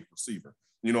receiver, a big receiver.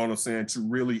 You know what I'm saying? To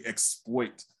really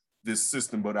exploit this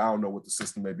system. But I don't know what the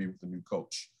system may be with the new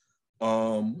coach.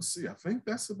 Let's see. I think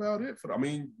that's about it.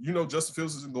 Justin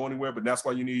Fields isn't going anywhere, but that's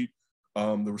why you need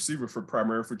the receiver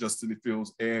primarily for Justin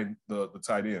Fields and the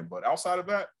tight end. But outside of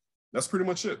that, that's pretty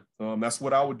much it. That's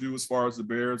what I would do as far as the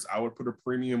Bears. I would put a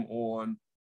premium on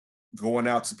going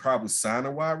out to probably sign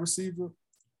a wide receiver.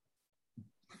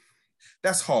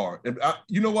 That's hard. And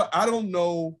you know what? I don't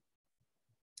know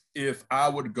if I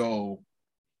would go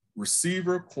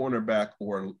receiver, cornerback,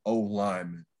 or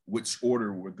O-lineman, which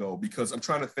order would go, because I'm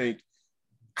trying to think.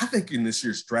 I think in this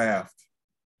year's draft,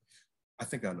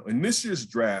 in this year's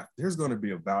draft, there's going to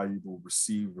be a valuable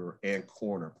receiver and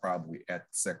corner probably in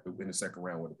the second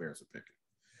round where the Bears are picking.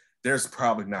 There's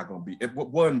probably not going to be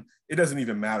it doesn't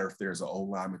even matter if there's an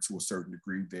O-lineman to a certain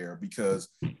degree there, because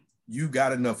you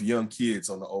got enough young kids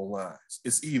on the O-lines.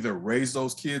 It's either raise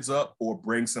those kids up or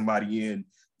bring somebody in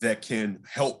that can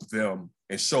help them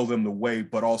and show them the way,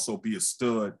 but also be a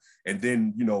stud. And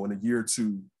then, in a year or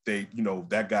two,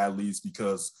 that guy leaves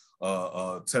because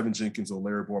Tevin Jenkins or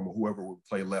Larry Borom or whoever would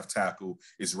play left tackle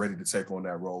is ready to take on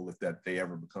that role if they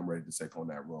ever become ready to take on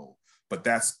that role. But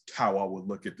that's how I would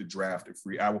look at the draft.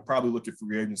 I would probably look at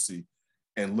free agency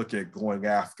and look at going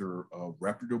after a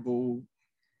reputable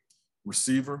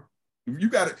receiver. You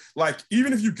got it. Like,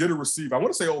 even if you get a receiver, I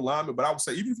want to say O-lineman, but I would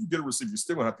say even if you get a receiver, you're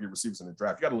still going to have to get receivers in the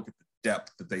draft. You got to look at the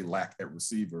depth that they lack at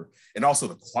receiver and also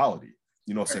the quality.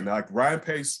 You know what I'm saying? Like Ryan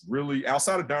Pace really,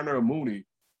 outside of Darnell Mooney,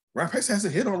 Ryan Pace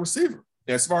hasn't hit on receiver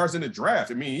as far as in the draft.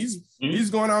 I mean,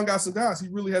 he's going out and got some guys. He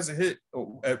really hasn't hit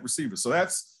at receiver. So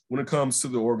that's when it comes to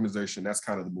the organization, that's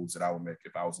kind of the moves that I would make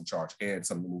if I was in charge, and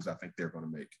some of the moves I think they're going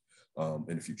to make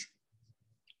in the future.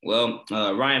 Well,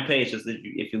 Ryan Pace,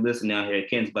 if you're listening out here,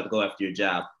 Ken's about to go after your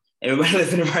job. Everybody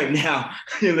listening right now,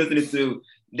 you're listening to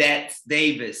That's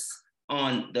Davis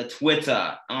on the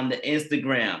Twitter, on the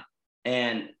Instagram,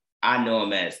 and I know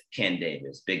him as Ken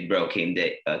Davis, big bro,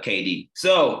 KD.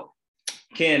 So,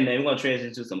 Ken, man, we're going to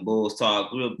transition to some Bulls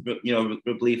talk real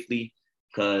briefly,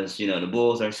 because, the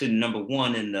Bulls are sitting number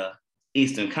 1 in the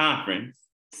Eastern Conference.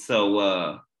 So,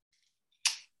 I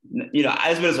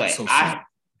just put it this way.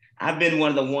 I've been one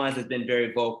of the ones that's been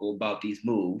very vocal about these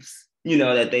moves.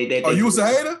 That they you was a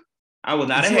hater? I was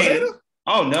not a hater.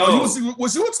 Oh, no.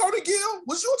 Was you a Tony Gill?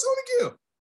 Was you a Tony Gill?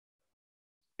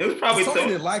 It was probably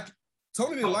Tony.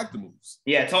 Tony didn't like the moves.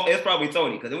 Yeah, it's probably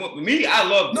Tony because me, I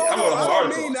loved it. No, I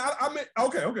don't mean that. I mean,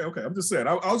 okay. I'm just saying.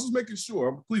 I was just making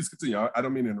sure. Please continue. I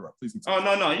don't mean to interrupt. Please continue.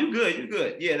 Oh no, you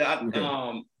good. Yeah,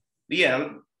 Okay. Yeah,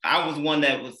 I was one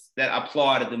that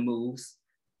applauded the moves.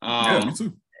 Yeah, me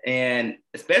too. And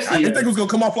especially, I didn't think it was gonna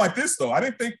come off like this though. I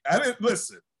didn't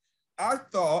listen. I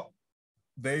thought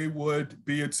they would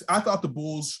be. I thought the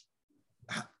Bulls'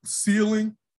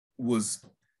 ceiling was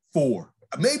 4.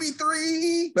 Maybe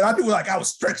 3, but I feel like I was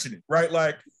stretching it, right?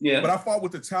 Like, yeah. But I thought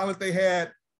with the talent they had,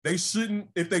 they shouldn't,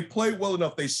 if they played well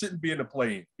enough, they shouldn't be in the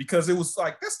play-in because it was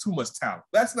like, that's too much talent.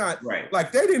 That's not, right.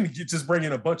 Like, they didn't just bring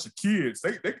in a bunch of kids.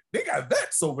 They got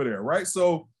vets over there, right?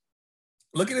 So,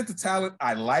 looking at the talent,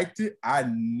 I liked it. I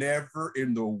never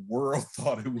in the world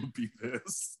thought it would be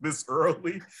this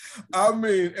early. I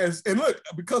mean, and look,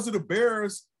 because of the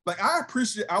Bears, like, I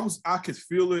could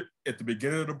feel it at the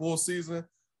beginning of the Bull season.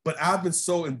 But I've been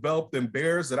so enveloped in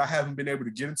Bears that I haven't been able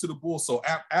to get into the Bulls. So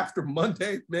after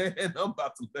Monday, man, I'm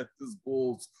about to let this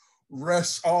Bulls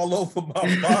rush all over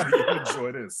my body and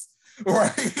enjoy this.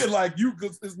 Right? Like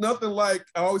it's nothing like,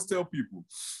 I always tell people,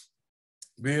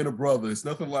 being a brother, it's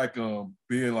nothing like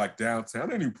being like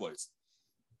downtown, any place.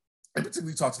 And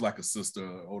particularly talk to like a sister,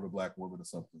 an older Black woman or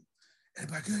something.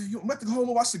 And like, hey, you might have to go home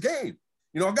and watch the game.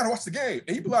 I got to watch the game.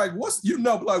 And you'd be like, what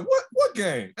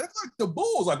game? And it's like the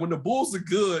Bulls. Like when the Bulls are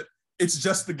good, it's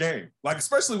just the game. Like,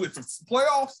 especially with the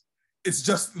playoffs, it's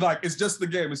just the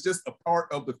game. It's just a part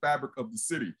of the fabric of the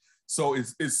city. So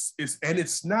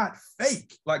it's not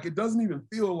fake. Like it doesn't even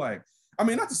feel like, I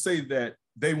mean, not to say that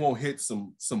they won't hit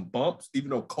some bumps, even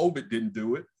though COVID didn't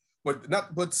do it,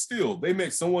 but still, they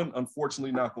make someone,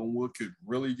 unfortunately, knock on wood, could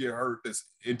really get hurt that's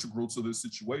integral to this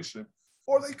situation,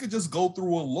 or they could just go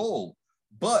through a lull.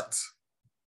 But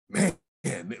man,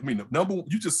 I mean, the number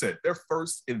you just said they're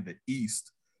first in the East.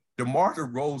 DeMar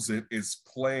DeRozan is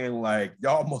playing like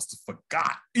y'all must have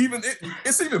forgot.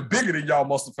 It's even bigger than y'all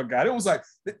must have forgot. It was like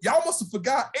y'all must have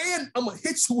forgot, and I'm gonna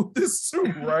hit you with this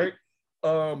too, right?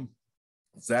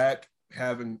 Zach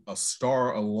having a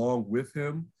star along with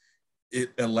him,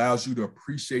 it allows you to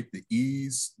appreciate the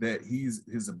ease that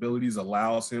his abilities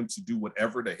allows him to do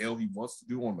whatever the hell he wants to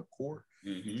do on the court.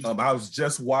 Mm-hmm. I was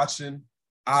just watching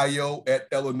Ayo at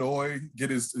Illinois get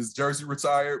his jersey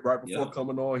retired right before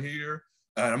coming on here.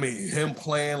 I mean, him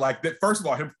playing like that. First of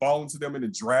all, him falling to them in the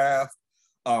draft,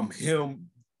 him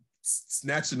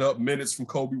snatching up minutes from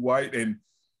Kobe White, and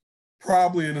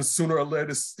probably in a sooner or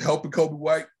later helping Kobe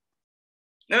White.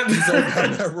 He's on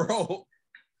that role.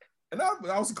 And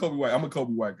I was a Kobe White. I'm a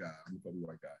Kobe White guy.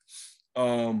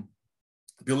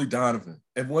 Billy Donovan.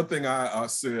 And one thing I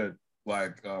said,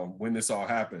 like when this all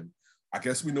happened, I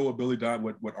guess we know what Billy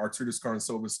Donovan, what Arturas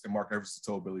Karnisovas and Mark Everson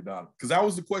told Billy Donovan. Because that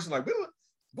was the question, like,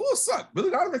 Bulls suck. Billy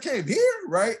Donovan came here,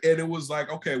 right? And it was like,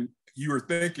 okay, you were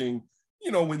thinking,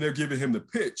 when they're giving him the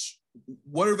pitch,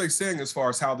 what are they saying as far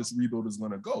as how this rebuild is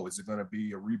going to go? Is it going to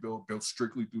be a rebuild built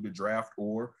strictly through the draft,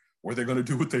 or are they going to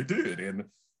do what they did? And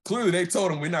clearly they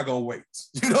told him, we're not going to wait.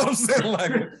 You know what I'm saying?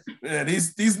 Like, man,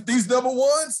 these number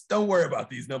ones, don't worry about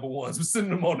these number ones. We're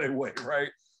sending them on their way, right?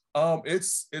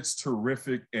 It's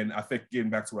terrific. And I think getting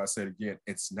back to what I said again,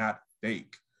 it's not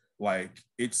fake. Like,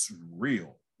 it's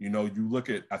real. You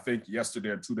look at, I think yesterday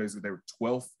or 2 days ago, they were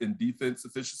 12th in defense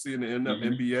efficiency in the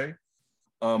NBA.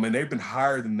 And they've been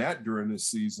higher than that during this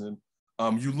season.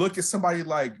 You look at somebody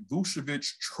like Vucevic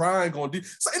trying on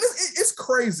defense. So, and it's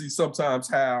crazy sometimes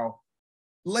how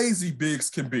lazy bigs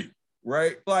can be,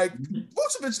 right? Like Nikola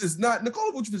Vucevic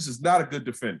is not a good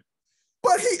defender,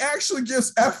 but he actually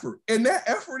gives effort. And that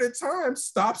effort at times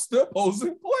stops the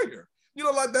opposing player.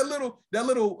 Like that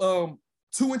little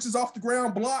 2 inches off the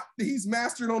ground block that he's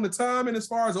mastered on the time. And as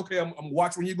far as, okay, I'm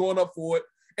watching when you're going up for it.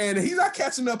 And he's not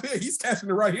catching up here. He's catching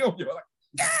it right here. You're like,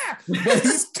 yeah, but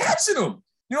he's catching him.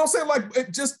 You know what I'm saying?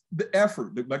 Like, just the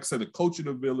effort. Like I said, the coaching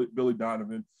of Billy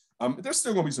Donovan. There's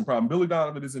still going to be some problem. Billy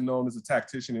Donovan isn't known as a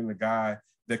tactician and a guy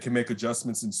that can make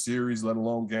adjustments in series, let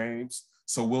alone games.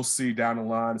 So we'll see down the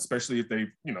line, especially if they,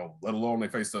 let alone they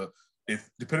face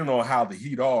depending on how the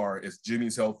Heat are, if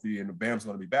Jimmy's healthy and the Bam's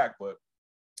going to be back. But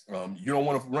you don't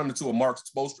want to run into Eric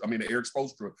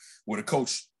Spoelstra with a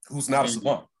coach who's not a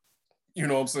savant. You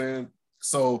know what I'm saying?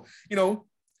 So,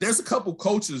 there's a couple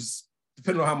coaches,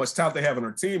 depending on how much talent they have on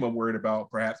their team, I'm worried about,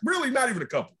 perhaps. Really, not even a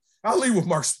couple. I'll leave with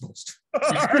Mark Spoelstra.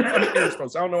 Eric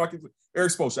Spoelstra. I don't know.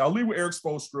 Eric Spoelstra. I'll leave with Eric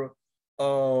Spoelstra.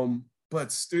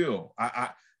 But still, I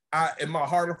in my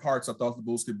heart of hearts, I thought the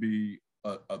Bulls could be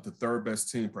the third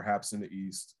best team, perhaps in the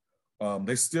East.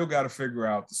 They still got to figure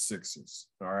out the Sixers.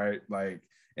 All right, like,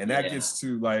 and that gets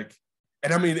to like,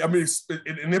 and I mean, and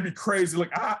it'd be crazy. Like,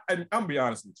 I'm gonna be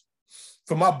honest with you.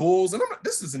 For my Bulls, and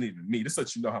this isn't even me. This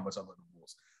lets you know how much I love the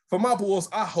Bulls. For my Bulls,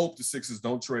 I hope the Sixers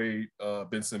don't trade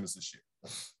Ben Simmons this year.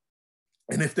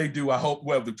 And if they do, I hope,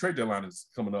 well, the trade deadline is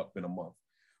coming up in a month.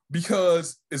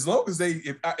 Because as long as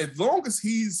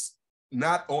he's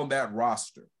not on that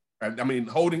roster, I mean,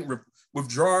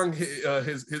 withdrawing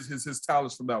his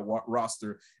talents from that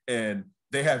roster, and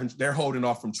they're holding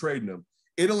off from trading him,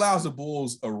 it allows the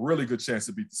Bulls a really good chance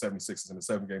to beat the 76ers in a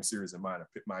 7-game series, in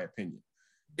my opinion.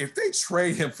 If they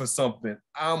trade him for something,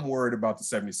 I'm worried about the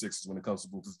 76ers when it comes to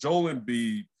Bulls, because Joel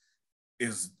Embiid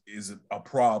is a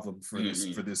problem for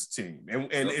this team. And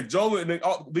if Joel,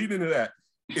 leading to that,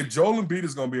 if Joel Embiid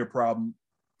is going to be a problem,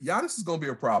 Giannis is going to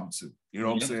be a problem too. You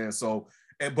know what I'm saying? So,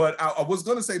 but I was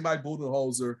going to say Mike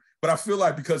Budenholzer, but I feel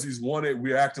like because he's won it,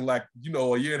 we're acting like,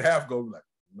 a year and a half ago, like,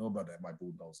 know about that, Mike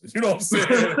Budenholzer. You know what I'm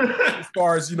saying? As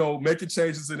far as, making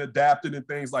changes and adapting and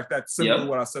things like that, similar to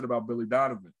what I said about Billy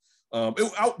Donovan.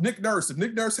 Nick Nurse. If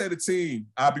Nick Nurse had a team,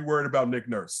 I'd be worried about Nick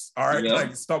Nurse. All right, like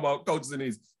talking about coaches and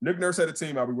these. Nick Nurse had a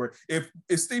team, I'd be worried. If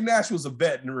Steve Nash was a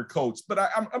veteran coach, but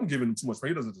I'm giving him too much, but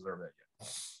he doesn't deserve that yet.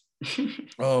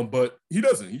 But he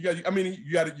doesn't. You got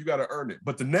to earn it.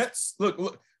 But the Nets,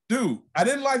 look, dude. I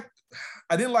didn't like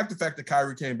the fact that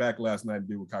Kyrie came back last night and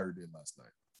did what Kyrie did last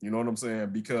night. You know what I'm saying?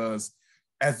 Because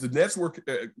as the Nets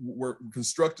were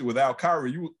constructed without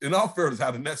Kyrie, in all fairness,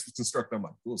 how the Nets was constructed, I'm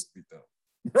like, Bulls beat them.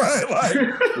 Right? Like,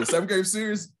 the 7-game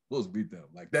series, Bulls beat them.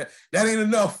 Like, that ain't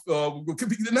enough. And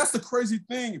that's the crazy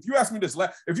thing. If you asked me this,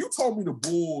 if you told me the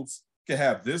Bulls could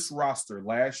have this roster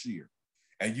last year,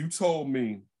 and you told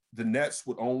me the Nets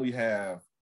would only have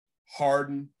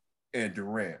Harden and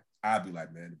Durant, I'd be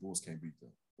like, man, the Bulls can't beat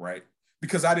them, right?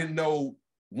 Because I didn't know,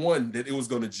 one, that it was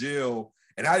going to gel,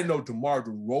 and I didn't know DeMar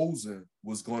DeRozan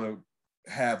was going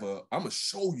to have I'm going to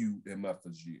show you MF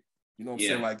year. You know what I'm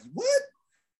saying? Like, what?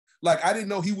 Like, I didn't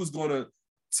know he was going to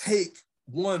take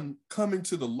one coming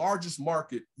to the largest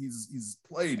market he's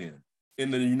played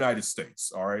in the United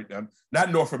States, all right?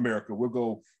 Not North America. We'll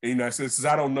go in the United States,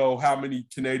 because I don't know how many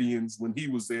Canadians, when he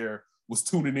was there, was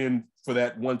tuning in for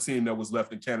that one team that was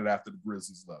left in Canada after the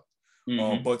Grizzlies left.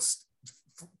 Mm-hmm. But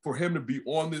for him to be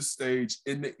on this stage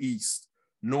in the East,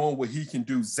 knowing what he can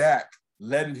do, Zach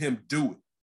letting him do it.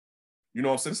 You know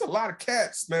what I'm saying? There's a lot of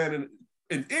cats, man,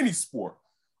 in any sport,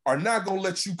 are not going to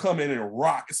let you come in and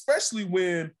rock, especially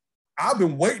when I've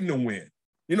been waiting to win.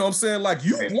 You know what I'm saying? Like,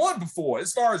 you've won before.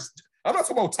 As far as, I'm not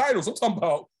talking about titles, I'm talking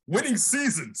about winning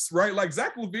seasons, right? Like,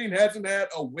 Zach LaVine hasn't had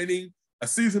a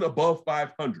season above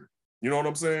 500. You know what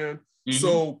I'm saying? Mm-hmm.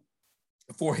 So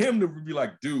for him to be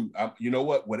like, dude, you know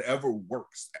what? Whatever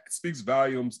works. It speaks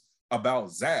volumes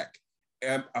about Zach.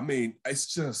 And I mean,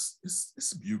 it's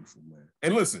beautiful, man.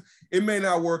 And listen, it may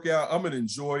not work out. I'm going to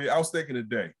enjoy it. I was thinking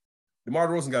today, DeMar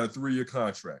DeRozan got a 3-year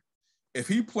contract. If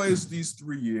he plays these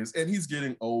 3 years, and he's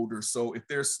getting older, so if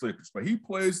there's slippage, but he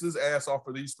plays his ass off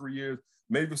for these 3 years,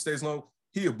 maybe even stays long,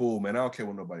 he a Bull, man. I don't care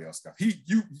what nobody else got.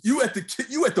 You at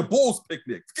the Bulls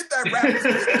picnic. Get that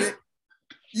Raptors picnic.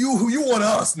 You on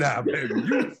us now, baby.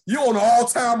 You on an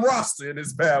all-time roster in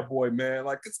this bad boy, man.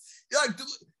 Like,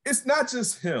 it's not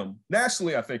just him.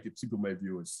 Nationally, I think people may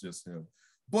view it's just him.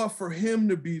 But for him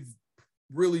to be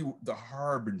really the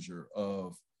harbinger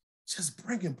of just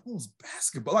bringing Bulls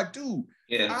basketball. Like, dude,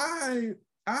 I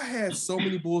had so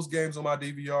many Bulls games on my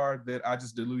DVR that I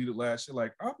just deleted last year.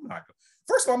 Like,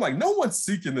 first of all, I'm like, no one's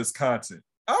seeking this content.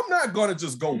 I'm not going to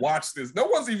just go watch this. No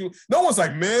one's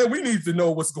like, man, we need to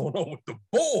know what's going on with the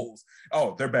Bulls.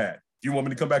 Oh, they're bad. Do you want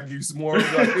me to come back and give you some more?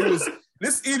 Like, it was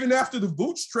this even after the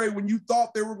Vooch trade, when you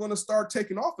thought they were going to start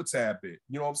taking off a tad bit.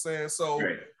 You know what I'm saying? So,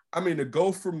 I mean, to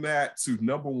go from that to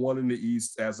number 1 in the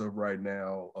East as of right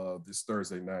now, this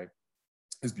Thursday night,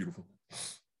 is beautiful.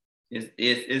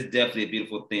 It's definitely a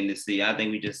beautiful thing to see. I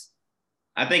think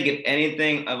if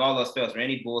anything, of all those fails, for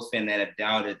any Bulls fan that have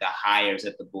doubted the hires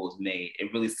that the Bulls made,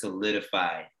 it really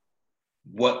solidified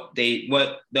what the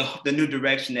new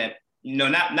direction that,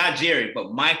 not Jerry,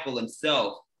 but Michael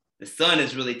himself, the son,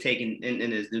 is really taking in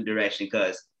this new direction.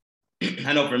 Because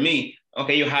I know for me,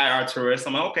 okay, you hire Arturis.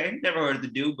 I'm like, okay, never heard of the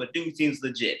dude, but dude seems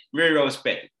legit. Very well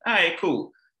respected. All right,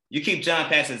 cool. You keep John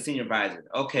Pass as senior advisor.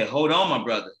 Okay, hold on, my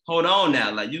brother. Hold on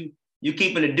now. Like, you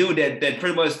keeping a dude that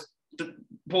pretty much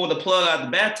pull the plug out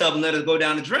the bathtub and let it go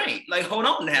down the drain. Like, hold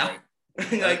on now.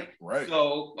 Right.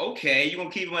 So, okay, you're going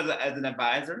to keep him as an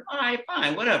advisor? All right,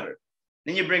 fine, whatever.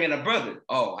 Then you're bringing a brother.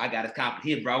 Oh, I got his confidence.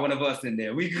 He brought one of us in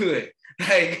there. We good.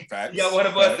 Like, you got one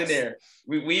of us in there.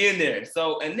 We in there.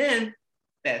 So, and then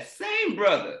that same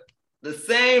brother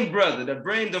that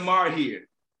bring DeMar here,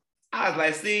 I was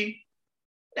like, see,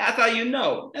 that's how you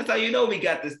know. That's how you know we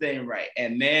got this thing right.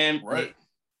 And man,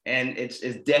 and it's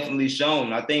definitely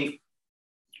shown. I think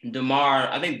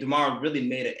DeMar really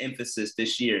made an emphasis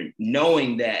this year,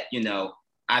 knowing that,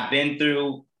 I've been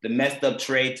through the messed up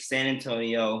trade to San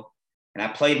Antonio, and I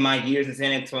played my years in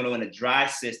San Antonio in a dry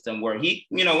system where he,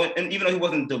 and even though he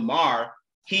wasn't DeMar,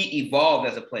 he evolved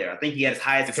as a player. I think he had his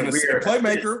highest career. A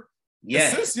playmaker.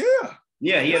 Yeah.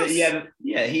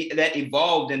 Yeah. He that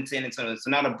evolved in San Antonio.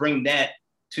 So now to bring that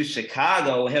to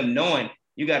Chicago, him knowing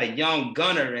you got a young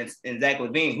gunner in Zach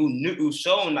LaVine who's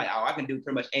shown like, I can do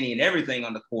pretty much any and everything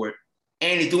on the court.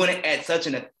 And he's doing it at such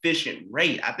an efficient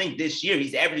rate. I think this year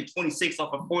he's averaging 26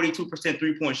 off of 42%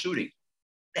 three-point shooting.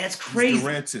 That's crazy.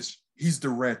 He's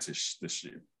Durant-ish this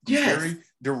year. Yes. Very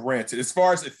Durant. As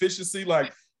far as efficiency,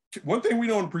 like one thing we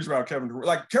don't appreciate about Kevin Durant,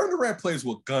 like Kevin Durant plays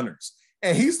with gunners.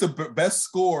 And he's the best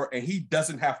scorer, and he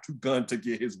doesn't have to gun to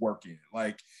get his work in.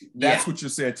 Like, that's what you're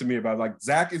saying to me about, like,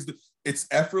 Zach it's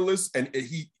effortless, and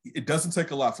it doesn't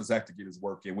take a lot for Zach to get his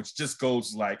work in, which just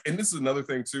goes like, and this is another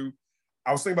thing too.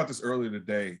 I was thinking about this earlier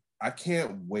today. I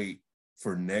can't wait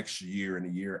for next year and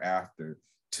the year after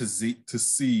to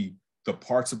see the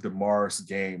parts of DeMar's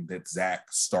game that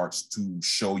Zach starts to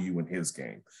show you in his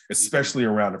game, especially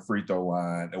around the free throw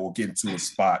line, and we'll get into his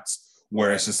spots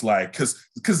where it's just like,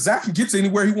 because Zach can get to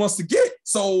anywhere he wants to get.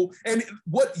 So, and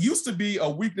what used to be a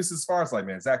weakness as far as like,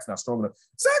 man, Zach's not strong enough.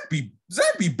 Zach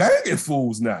be banging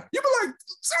fools now. You be like,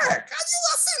 Zach, I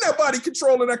seen that body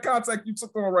controlling that contact you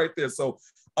took on right there. So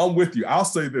I'm with you. I'll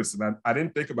say this, and I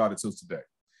didn't think about it till today.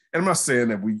 And I'm not saying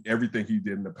that everything he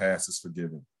did in the past is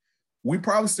forgiven. We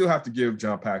probably still have to give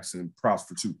John Paxson props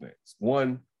for two things.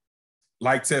 One,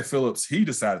 like Ted Phillips, he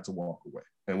decided to walk away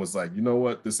and was like, you know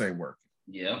what, this ain't working.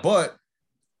 Yeah. But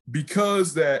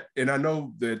because that, and I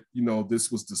know that,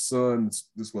 this was the Suns,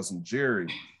 this wasn't Jerry,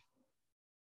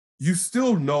 you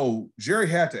still know Jerry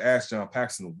had to ask John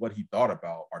Paxson what he thought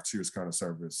about Arturas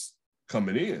Karnisovas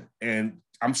coming in. And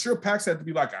I'm sure Pax had to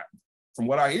be like, from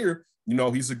what I hear,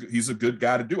 he's a good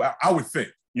guy to do. I would think,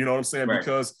 you know what I'm saying? Right.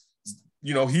 Because,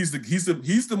 he's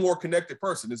the more connected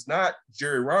person. It's not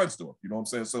Jerry Reinsdorf, you know what I'm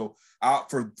saying? So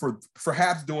for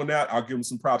Habs doing that, I'll give him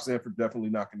some props in for definitely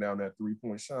knocking down that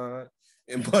 3-point shot.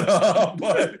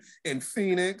 But in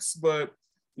Phoenix, but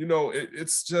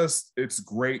it's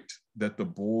great that the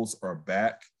Bulls are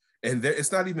back, and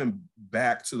it's not even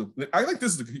back to the. I think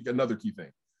this is another key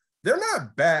thing. They're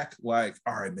not back like,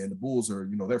 all right, man. The Bulls are,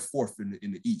 they're fourth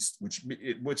in the East, which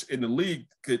in the league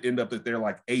could end up that they're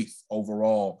like eighth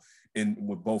overall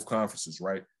with both conferences,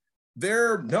 right?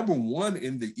 They're number one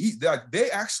in the East. They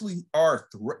actually are.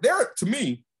 To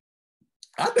me,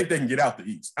 I think they can get out the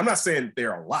East. I'm not saying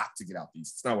they're a lot to get out the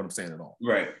East. It's not what I'm saying at all.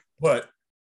 Right. But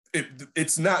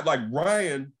it's not like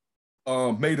Ryan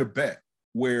made a bet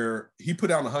where he put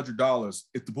down $100.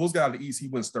 If the Bulls got out of the East, he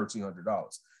wins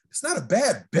 $1,300. It's not a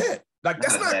bad bet. Like,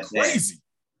 that's not crazy.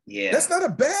 Bet. Yeah. That's not a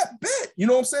bad bet. You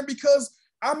know what I'm saying? Because,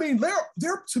 I mean,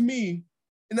 they're to me,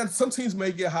 and then some teams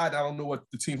may get hot. I don't know what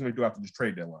the teams may do after this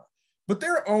trade deadline. But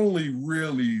there are only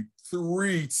really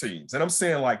 3 teams. And I'm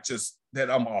saying, like, just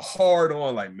that I'm a hard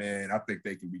on, like, man, I think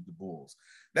they can beat the Bulls.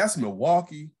 That's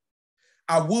Milwaukee.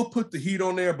 I will put the Heat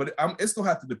on there, but it's going to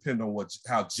have to depend on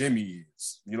how Jimmy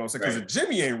is. You know what I'm saying? Because if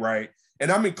Jimmy ain't right,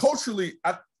 and I mean, culturally,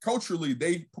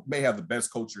 they may have the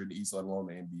best culture in the East, let alone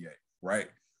the NBA, right?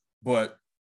 But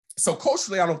so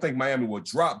culturally, I don't think Miami will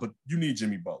drop, but you need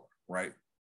Jimmy Butler, right?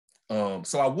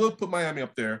 So I will put Miami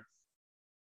up there.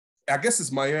 I guess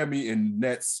it's Miami and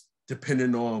Nets,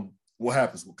 depending on what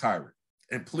happens with Kyrie.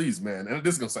 And please, man, and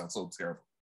this is going to sound so terrible.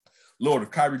 Lord,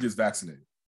 if Kyrie gets vaccinated.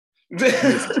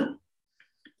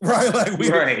 Right? Like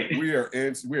we are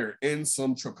in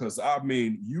some trouble. Because, I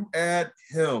mean, you add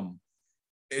him,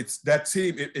 it's that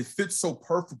team, it fits so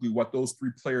perfectly what those 3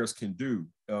 players can do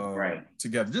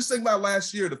together. Just think about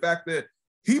last year, the fact that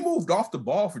he moved off the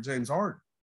ball for James Harden.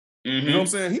 Mm-hmm. You know what I'm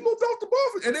saying? He moved off the ball,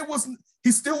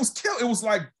 he still was killed. It was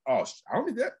like, I don't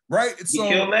need that, right? He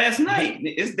killed last night.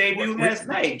 His debut last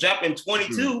night, dropping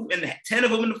 22 and 10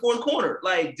 of them in the fourth quarter.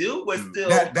 Like, dude was still.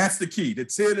 That's the key. The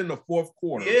 10 in the fourth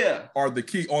quarter are the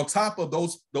key. On top of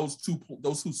those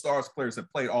two stars players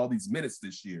that played all these minutes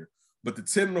this year. But the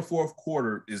 10 in the fourth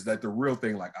quarter is that the real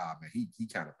thing, like, man, he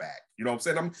kind of back. You know what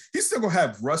I'm saying? He's still going to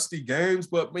have rusty games,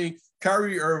 but I mean,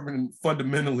 Kyrie Irving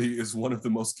fundamentally is one of the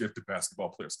most gifted basketball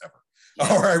players ever. Yeah.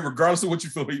 All right, regardless of what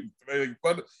you feel, he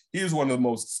is one of the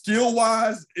most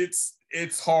skill-wise.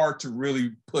 It's hard to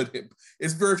really put him.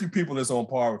 It's very few people that's on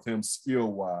par with him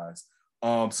skill-wise.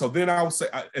 So then I would say,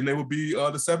 and they would be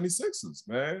the 76ers,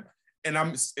 man. And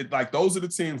like, those are the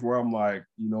teams where I'm like,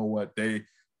 you know what,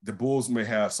 the Bulls may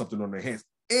have something on their hands.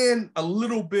 And a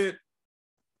little bit,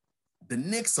 the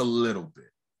Knicks a little bit.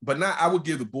 but not. I would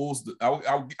give the Bulls.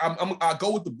 I'll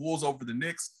go with the Bulls over the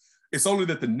Knicks. It's only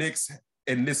that the Knicks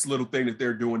and this little thing that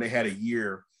they're doing, they had a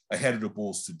year ahead of the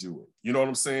Bulls to do it. You know what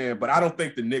I'm saying? But I don't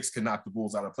think the Knicks can knock the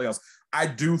Bulls out of the playoffs. I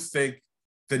do think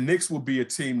the Knicks will be a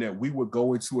team that we would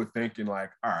go into it thinking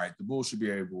like, all right, the Bulls should be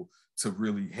able to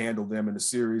really handle them in the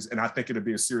series. And I think it'll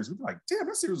be a series. We'd be like, damn,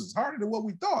 that series is harder than what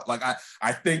we thought. Like,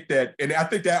 I think that, and I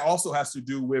think that also has to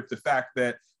do with the fact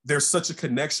that there's such a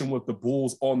connection with the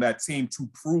Bulls on that team to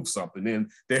prove something.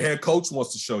 And their head coach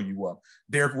wants to show you up.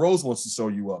 Derrick Rose wants to show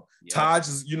you up. Yeah. Taj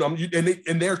is,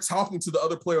 and they're talking to the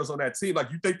other players on that team.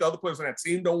 Like, you think the other players on that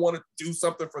team don't want to do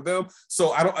something for them?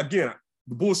 So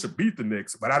the Bulls should beat the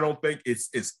Knicks, but I don't think it's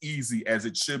as easy as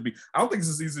it should be. I don't think it's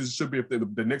as easy as it should be if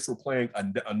the Knicks were playing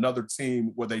another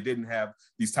team where they didn't have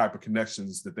these type of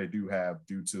connections that they do have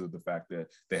due to the fact that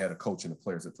they had a coach and the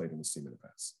players that played in this team in the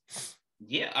past.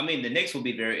 Yeah, I mean, the Knicks will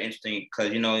be very interesting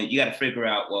because, you got to figure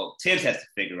out, Tibbs has to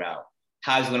figure out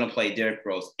how he's going to play Derrick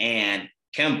Rose and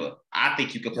Kemba. I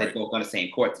think you can play both on the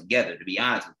same court together, to be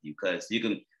honest with you, because you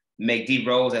can make D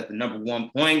Rose as the number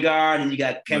one point guard and you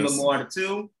got Kemba Moore the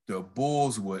two. The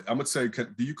Bulls would, I'm going to say,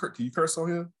 can you curse on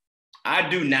him? I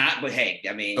do not, but hey,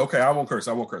 I mean. Okay, I won't curse.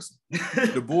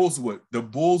 The Bulls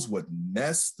would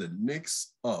mess the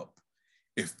Knicks up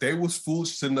if they was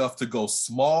foolish enough to go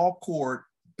small court,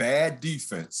 bad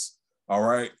defense, all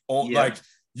right? Like,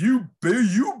 you bet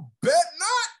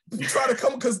not try to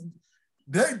come, because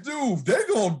they're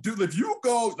going to do, if you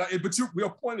go, but your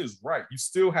point is right. You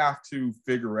still have to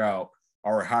figure out,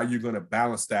 all right, how you're going to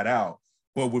balance that out.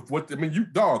 But with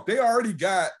they already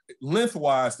got,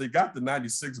 lengthwise, they got the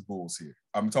 96 Bulls here.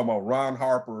 I'm talking about Ron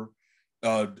Harper,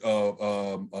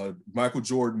 Michael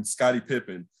Jordan, Scottie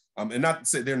Pippen. And not to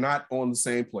say they're not on the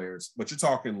same players, but you're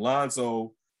talking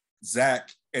Lonzo, Zach,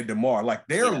 and DeMar. Like,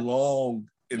 they're long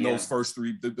in those first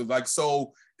three.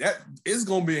 So that is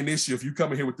going to be an issue if you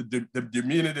come in here with the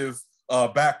diminutive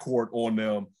backcourt on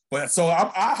them. But so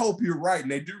I hope you're right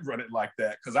and they do run it like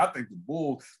that, because I think the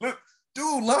Bulls,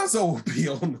 Lonzo will be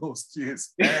on those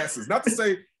kids' asses. Not to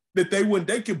say that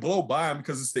they can blow by them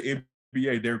because it's the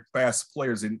NBA, they're fast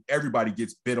players and everybody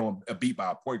gets beat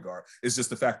by a point guard. It's just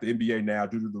the fact the NBA now,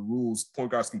 due to the rules,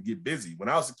 point guards can get busy. When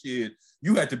I was a kid,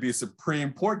 you had to be a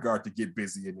supreme point guard to get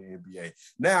busy in the NBA.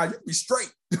 Now you be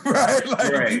straight, right?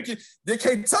 Like, they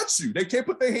can't touch you. They can't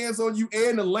put their hands on you,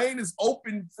 and the lane is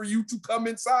open for you to come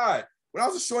inside. When I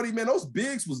was a shorty, man, those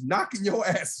bigs was knocking your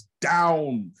ass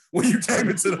down when you came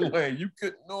into the lane. You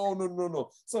could, no.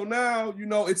 So now,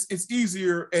 it's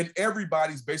easier, and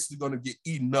everybody's basically going to get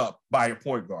eaten up by a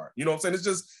point guard. You know what I'm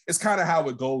saying? It's kind of how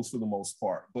it goes for the most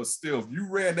part. But still, if you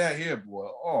ran that here, boy,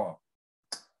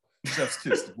 chef's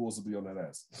kiss, the Bulls will be on that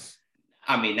ass.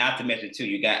 I mean, not to mention, too,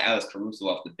 you got Alex Caruso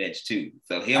off the bench, too.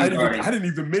 So I didn't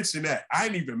even mention that. I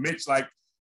didn't even mention,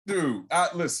 dude,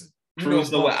 listen.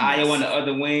 Caruso with Ayo on the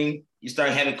other wing. You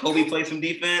start having Kobe play some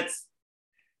defense.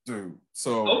 Dude,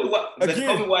 so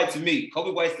Kobe White, to me, Kobe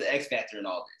White's the X factor in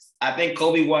all this. I think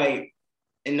Kobe White,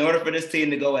 in order for this team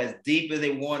to go as deep as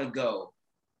they want to go,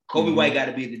 Kobe White got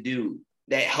to be the dude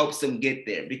that helps them get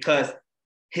there, because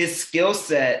his skill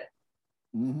set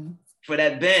for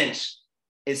that bench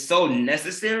is so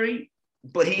necessary,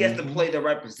 but he has to play the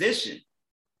right position.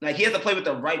 Like, he has to play with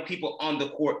the right people on the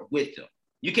court with him.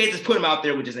 You can't just put him out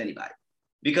there with just anybody,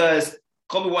 because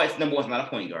Kobe White's number one is not a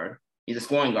point guard. He's a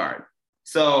scoring guard.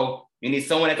 So you need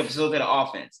someone that can facilitate the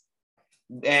offense.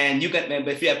 And but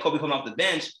if you have Kobe coming off the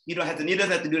bench, he doesn't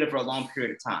have to do that for a long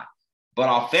period of time. But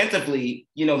offensively,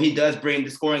 he does bring the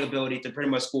scoring ability to pretty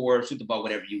much score, shoot the ball,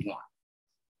 whatever you want.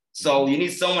 So you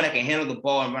need someone that can handle the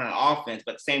ball and run an offense,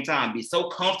 but at the same time, be so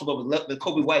comfortable with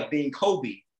Kobe White being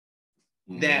Kobe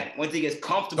that once he gets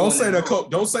comfortable.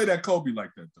 Don't say that Kobe like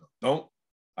that, though. Don't.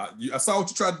 I saw what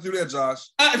you tried to do there, Josh.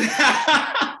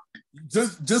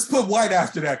 just put White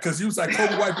after that, because you was like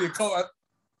Kobe White being Kobe.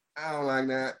 I don't like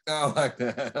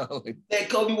that. Let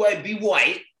Kobe White be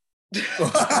white. I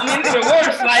mean, it's even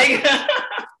worse.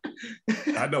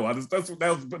 I know.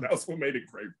 That's what made it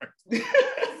great. Right?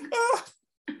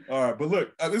 All right, but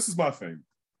look, this is my thing,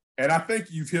 and I think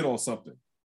you've hit on something.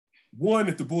 One,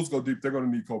 if the Bulls go deep, they're going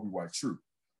to need Kobe White. True,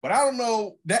 but I don't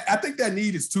know. I think that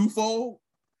need is twofold.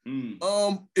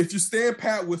 If you stand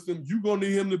pat with him, you're gonna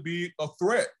need him to be a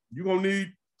threat. You're gonna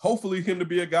need, hopefully, him to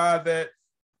be a guy that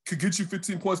could get you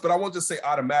 15 points. But I won't just say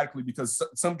automatically, because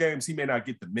some games he may not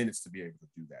get the minutes to be able to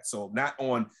do that. So not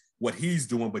on what he's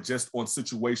doing, but just on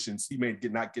situations he may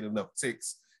not get enough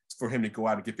ticks for him to go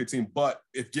out and get 15. But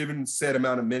if given said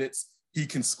amount of minutes, he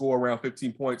can score around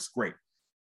 15 points. Great.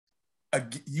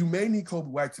 You may need Kobe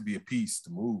White to be a piece to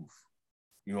move.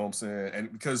 You know what I'm saying?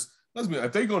 And because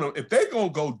if they're gonna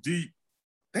go deep,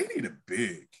 they need a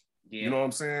big. Yeah. You know what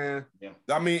I'm saying? Yeah.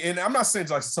 I mean, and I'm not saying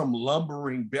like some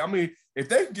lumbering big. I mean, if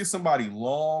they can get somebody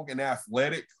long and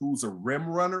athletic who's a rim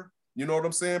runner, you know what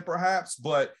I'm saying, perhaps,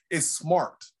 but it's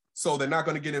smart. So they're not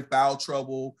going to get in foul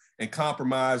trouble and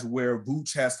compromise where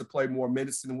Vooch has to play more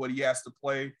minutes than what he has to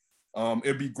play.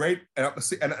 It'd be great. And I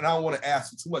don't want to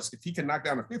ask too much. If he can knock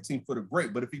down a 15-footer,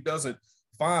 great. But if he doesn't,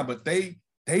 fine. But they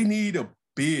need a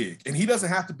big. And he doesn't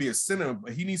have to be a center,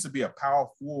 but he needs to be a power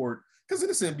forward. Because in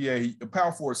this NBA, the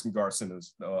power forwards can guard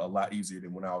centers a lot easier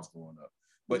than when I was growing up.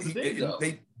 But he's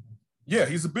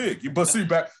a big. But see,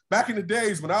 back in the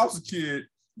days when I was a kid,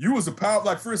 you was a power,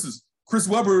 like for instance, Chris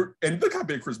Webber, and look how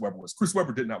big Chris Webber was. Chris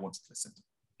Webber did not want to play center,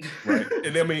 right?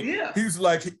 And I mean, he's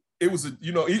like, it was, and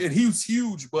he was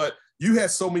huge, but you had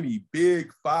so many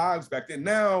big fives back then.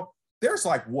 Now, there's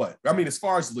like what? I mean, as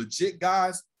far as legit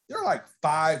guys, there are like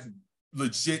 5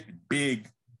 legit big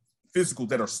physical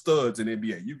that are studs in the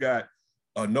NBA. You got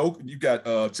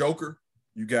Joker,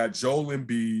 you got Joel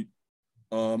Embiid,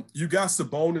 you got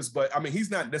Sabonis, but I mean,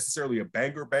 he's not necessarily a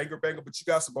banger, but you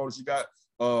got Sabonis, you got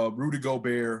Rudy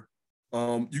Gobert,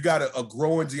 you got a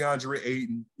growing DeAndre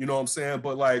Ayton, you know what I'm saying?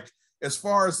 But like, as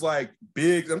far as like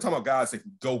big, I'm talking about guys that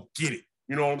can go get it.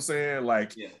 You know what I'm saying?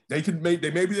 Like they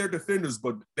maybe they're defenders,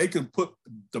 but they can put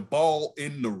the ball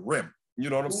in the rim. You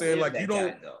know what I'm saying? Like you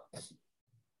don't.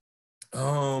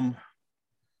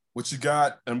 What you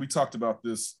got, and we talked about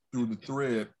this through the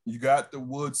thread. You got the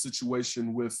Wood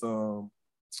situation with the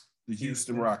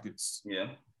Houston Rockets. Yeah.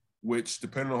 Which,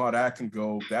 depending on how that can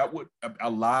go, that would a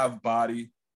live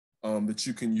body that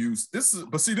you can use. I'm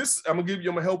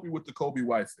gonna help you with the Kobe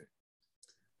White thing.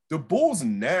 The Bulls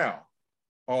now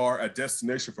are a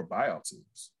destination for buyout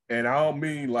teams. And I don't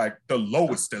mean like the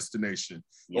lowest destination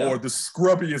or the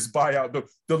scrubbiest buyout.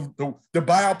 The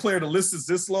buyout player, the list is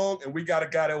this long, and we got a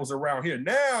guy that was around here.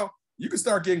 Now you can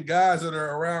start getting guys that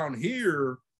are around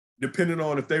here, depending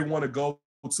on if they want to go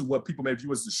to what people may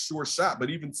view as a sure shot. But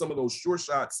even some of those sure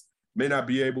shots may not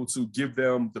be able to give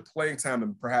them the playing time,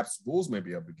 and perhaps Bulls may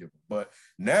be able to give them. But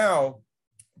now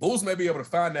Bulls may be able to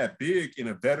find that big in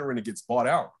a veteran that gets bought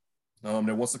out.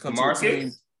 That wants to come to a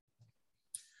team.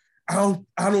 I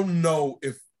don't know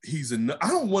if he's enough. I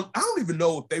don't even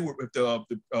know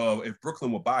if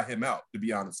Brooklyn will buy him out, to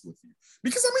be honest with you,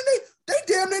 because I mean they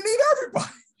damn near need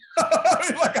everybody. I'm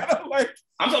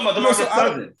talking about DeMarcus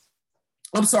Cousins.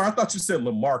 I'm sorry, I thought you said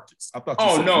LaMarcus. I thought.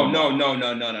 No. No,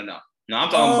 I'm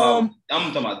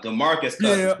talking about DeMarcus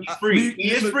Cousins. Yeah, he's free.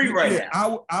 He is free right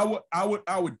now.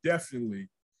 I would definitely,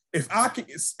 if I can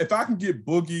get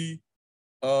Boogie.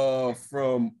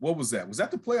 From what was that? Was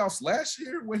that the playoffs last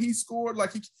year when he scored?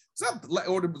 Like if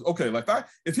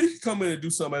he could come in and do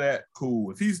some of that,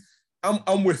 cool. If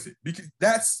I'm with it, because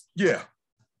that's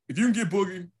If you can get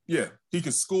Boogie, he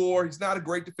can score. He's not a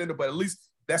great defender, but at least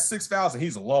that's 6,000.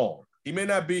 He's long. He may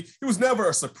not be. He was never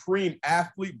a supreme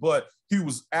athlete, but he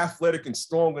was athletic and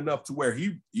strong enough to where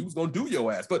he was going to do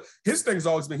your ass. But his thing has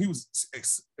always been he was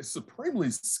supremely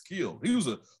skilled. He was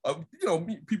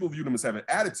people viewed him as having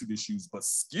attitude issues, but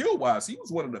skill-wise, he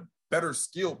was one of the better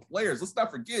skilled players. Let's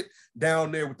not forget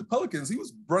down there with the Pelicans, he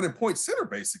was running point center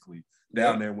basically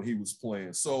down there when he was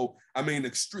playing. So, I mean,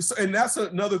 and that's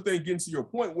another thing getting to your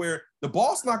point where the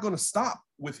ball's not going to stop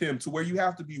with him to where you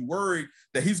have to be worried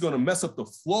that he's going to mess up the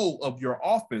flow of your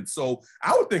offense. So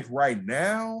I would think right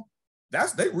now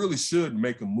they really should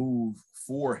make a move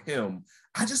for him.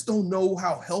 I just don't know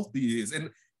how healthy he is.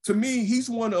 And to me, he's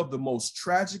one of the most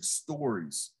tragic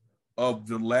stories of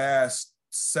the last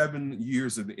 7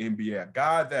 years of the NBA. A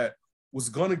guy that was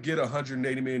going to get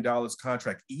 $180 million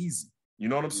contract easy. You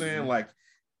know what I'm saying? Like,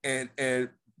 and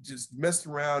just messed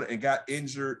around and got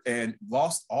injured and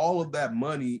lost all of that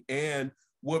money and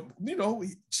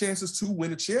chances to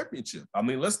win a championship. I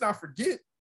mean, let's not forget,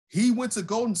 he went to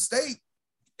Golden State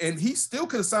and he still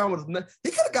could have signed with them.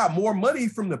 He could have got more money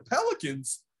from the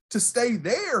Pelicans to stay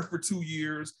there for 2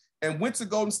 years and went to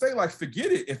Golden State. Like,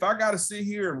 forget it. If I got to sit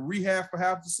here and rehab for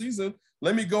half the season,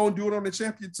 let me go and do it on the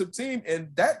championship team. And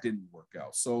that didn't work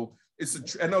out. So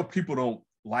I know people don't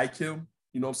like him,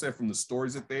 you know what I'm saying, from the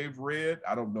stories that they've read.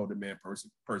 I don't know the man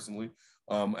personally.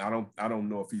 I don't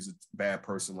know if he's a bad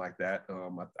person like that.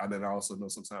 I also know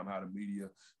sometimes how the media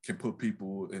can put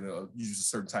people use a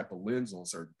certain type of lens on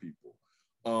certain people.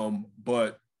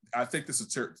 But I think this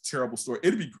is a terrible story.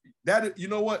 It'd be that, you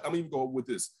know what? I'm even going with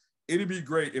this. It'd be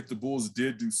great if the Bulls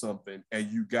did do something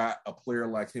and you got a player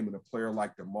like him and a player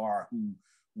like DeMar who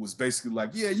was basically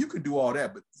like, yeah, you can do all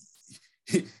that, but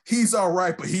he's all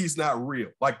right, but he's not real.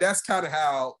 Like, that's kind of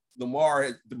how DeMar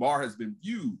has been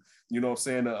viewed. You know what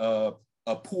I'm saying?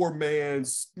 A poor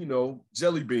man's,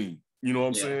 jelly bean. You know what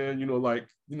I'm saying? You know, like,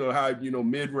 you know, how, you know,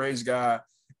 mid-range guy,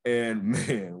 and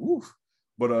man, woo.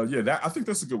 But I think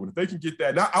that's a good one. If they can get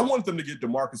that. Now, I wanted them to get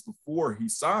DeMarcus before he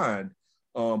signed.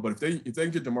 But if they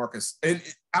can get DeMarcus, and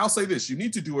I'll say this, you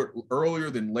need to do it earlier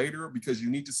than later because you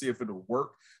need to see if it'll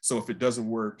work. So if it doesn't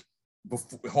work,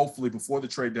 hopefully before the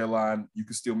trade deadline, you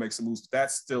can still make some moves.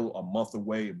 That's still a month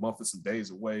away, a month and some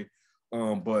days away.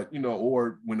 But, you know,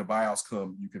 or when the buyouts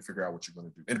come, you can figure out what you're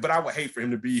going to do. But I would hate for him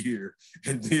to be here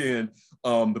and then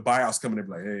the buyouts come and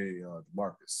they're like, hey,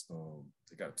 DeMarcus,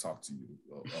 they got to talk to you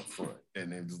up front.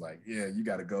 And then it's like, yeah, you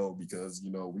got to go because,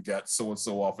 you know, we got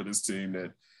so-and-so off of this team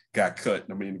that got cut.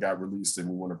 I mean, got released and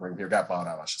we want to bring him here. Got bought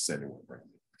out, I should say. They want to bring him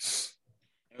here.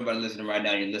 Everybody listening right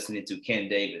now, you're listening to Ken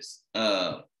Davis.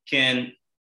 Ken,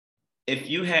 if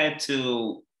you had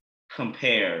to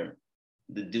compare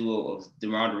the duo of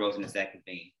DeMar DeRozan and Zach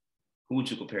LaVine, who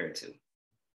would you compare it to?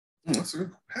 That's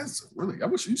really, I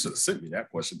wish you should have sent me that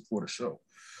question before the show.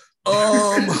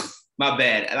 My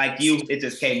bad. Like you, it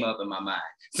just came up in my mind.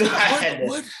 So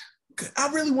I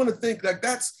really want to think like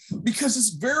that's because it's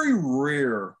very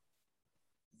rare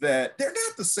that they're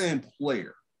not the same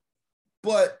player,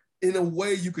 but in a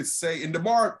way you could say, and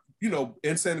DeMar, you know,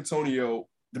 in San Antonio,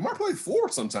 DeMar played 4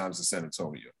 sometimes in San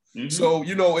Antonio. Mm-hmm. So,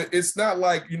 you know, it's not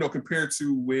like, you know, compared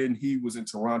to when he was in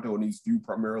Toronto and he's viewed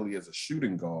primarily as a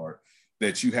shooting guard,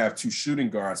 that you have 2 shooting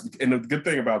guards. And the good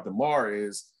thing about DeMar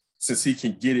is since he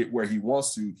can get it where he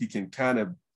wants to, he can kind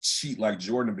of cheat like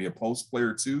Jordan and be a post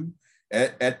player too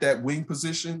at that wing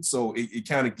position. So it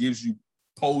kind of gives you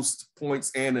post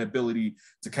points and the ability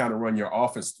to kind of run your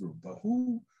offense through. But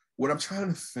what I'm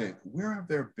trying to think, where have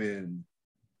there been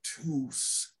 2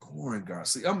 scoring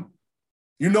guards? See,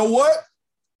 you know what?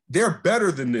 They're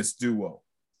better than this duo.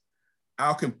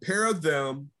 I'll compare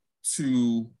them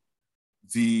to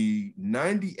the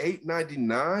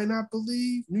 98-99, I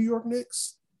believe, New York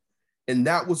Knicks. And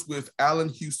that was with Allen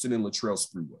Houston and Latrell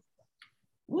Sprewell.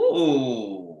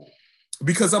 Ooh.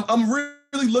 Because I'm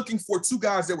really looking for 2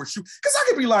 guys that were shooting. Because I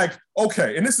could be like,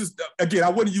 okay, and this is, again, I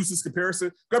wouldn't use this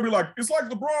comparison. I'd be like, it's like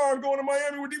LeBron going to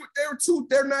Miami with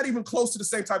they're not even close to the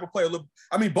same type of player.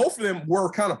 I mean, both of them were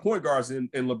kind of point guards in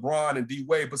LeBron and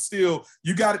D-Wade, but still,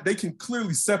 they can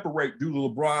clearly separate due to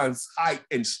LeBron's height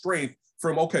and strength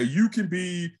from, okay, you can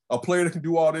be a player that can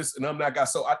do all this, and I'm that guy.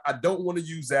 So I don't want to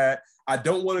use that. I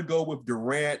don't want to go with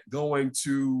Durant going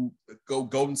to go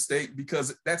Golden State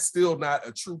because that's still not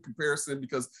a true comparison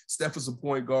because Steph is a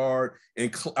point guard.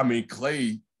 And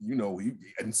Clay, you know, he,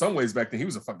 in some ways back then, he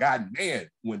was a forgotten man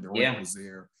when Durant was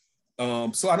there.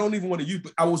 So I don't even want to use,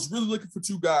 but I was really looking for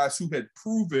 2 guys who had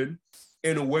proven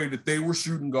in a way that they were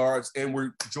shooting guards and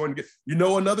were joining. You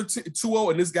know, another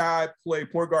 2-0, and this guy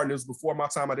played point guard, and it was before my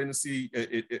time. I didn't see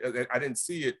it. I didn't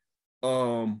see it.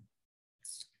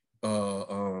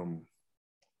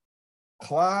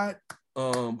 Clyde,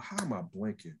 how am I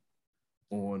blanking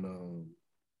on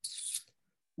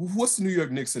what's the New York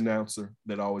Knicks announcer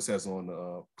that always has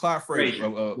on Clyde Frazier?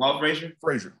 Walt Frazier?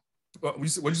 Frazier. What'd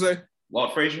you say?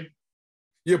 Walt Frazier?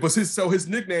 Yeah, but his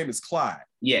nickname is Clyde.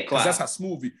 Yeah, Clyde. That's how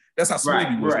smooth he was.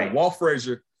 Right.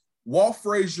 Walt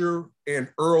Frazier and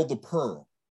Earl the Pearl.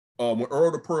 When Earl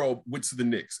the Pearl went to the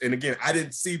Knicks. And again, I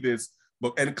didn't see this,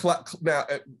 but now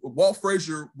Walt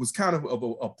Frazier was kind of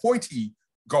a pointy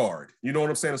guard, you know what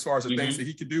I'm saying, as far as the things that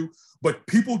he could do, but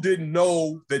people didn't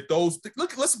know that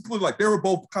let's put it like they were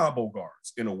both combo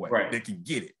guards in a way. Right. They can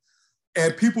get it.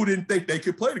 And people didn't think they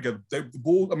could play together.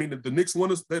 The Knicks won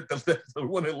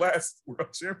the last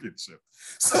World Championship.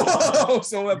 So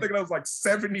I think that was like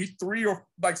 73 or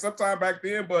like sometime back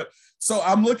then. But so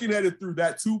I'm looking at it through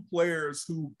that 2 players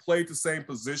who played the same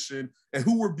position and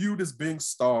who were viewed as being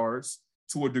stars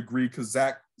to a degree because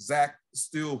Zach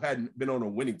still hadn't been on a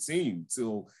winning team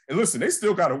and listen, they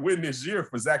still got to win this year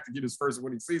for Zach to get his first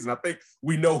winning season. I think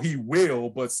we know he will,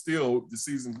 but still the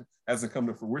season hasn't come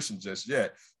to fruition just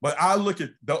yet. But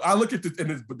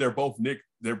but they're both Knick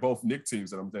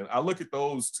teams that I'm doing. I look at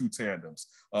those 2 tandems,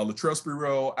 Latrell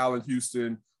Sprewell, Allen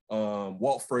Houston,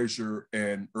 Walt Frazier,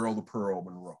 and Earl the Pearl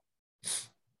Monroe.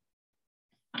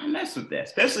 I mess with that,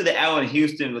 especially the Allen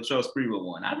Houston, Latrell Sprewell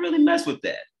one. I really mess with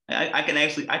that. I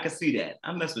can see that.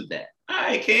 I mess with that. All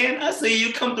right, Ken, I see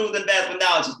you come through with the basketball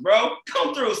knowledge, bro.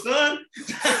 Come through, son.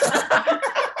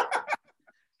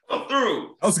 Come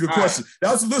through. That was a good question.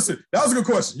 Right. That was a good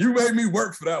question. You made me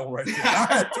work for that one right there. I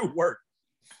had to work.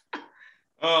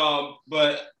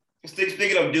 But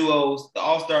speaking of duos, the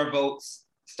All-Star votes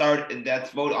started.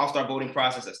 That's All-Star voting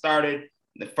process that started.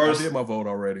 The first. I did my vote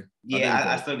already. Yeah,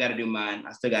 I still got to do mine.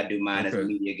 As a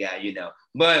media guy, you know.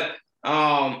 But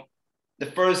the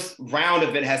first round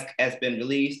of it has been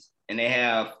released, and they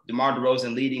have DeMar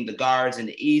DeRozan leading the guards in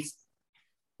the East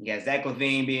You got Zach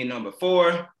LaVine being number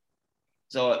 4.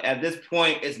 So at this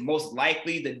point, it's most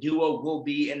likely the duo will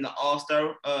be in the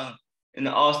All-Star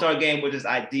game, which is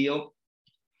ideal.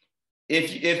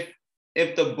 If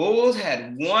the Bulls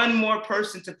had one more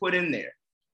person to put in there,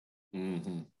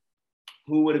 who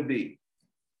would it be?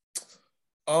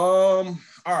 All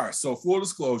right. So full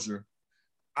disclosure,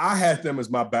 I had them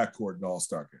as my backcourt in the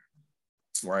All-Star game,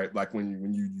 right? Like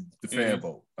when you the fan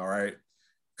vote, all right?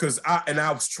 Because I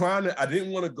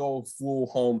didn't want to go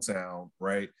full hometown,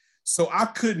 right? So I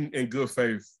couldn't, in good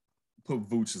faith, put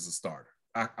Vooch as a starter.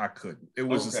 I couldn't. It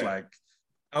was just like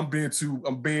I'm being too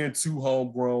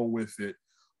homegrown with it.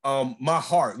 My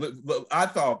heart. Look, I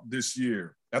thought in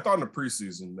the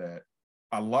preseason that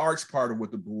a large part of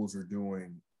what the Bulls are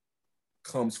doing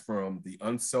comes from the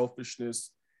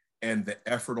unselfishness and the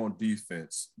effort on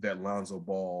defense that Lonzo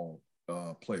Ball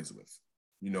plays with.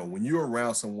 You know, when you're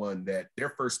around someone that their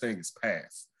first thing is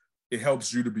pass, it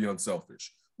helps you to be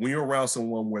unselfish. When you're around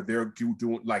someone where they're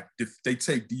doing, like, if they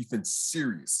take defense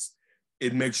serious,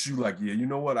 it makes you like, yeah, you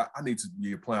know what? I need to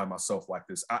be applying myself like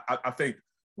this. I think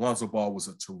Lonzo Ball was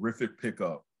a terrific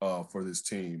pickup for this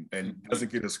team and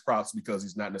doesn't get his props because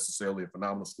he's not necessarily a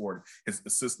phenomenal scorer. His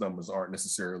assist numbers aren't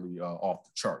necessarily off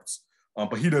the charts.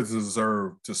 But he doesn't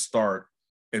deserve to start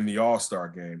in the All-Star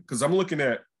game because I'm looking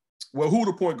at, well, who are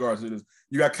the point guards in this?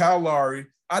 You got Kyle Lowry.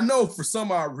 I know for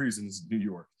some odd reason it's New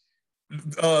York.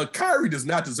 Kyrie does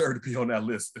not deserve to be on that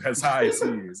list as high as he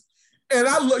is. And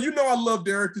I love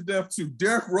Derek to death too.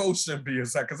 Derrick Rose shouldn't be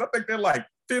inside because I think they're like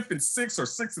 5th and 6th or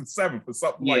 6th and 7th or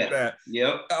something like that.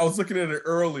 Yep. I was looking at it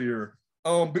earlier.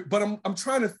 But I'm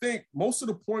trying to think, most of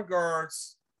the point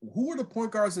guards, who are the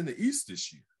point guards in the East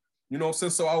this year? You know what I'm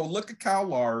saying? So I would look at Kyle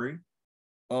Lowry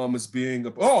as being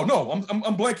I'm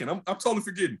blanking. I'm totally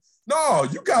forgetting. No,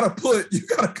 you gotta put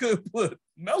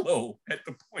Melo at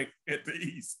the point at the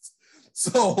East.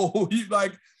 So you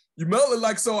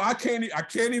Melo so I can't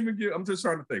even get. I'm just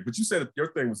trying to think. But you said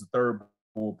your thing was the third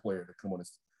Bull player to come on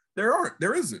this.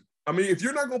 There isn't. I mean, if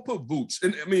you're not gonna put Vooch,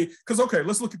 and I mean, because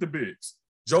let's look at the bigs.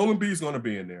 Joel Embiid's gonna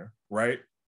be in there, right?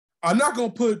 I'm not gonna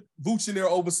put Vooch in there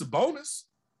over Sabonis.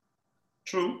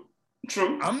 True.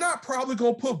 I'm not probably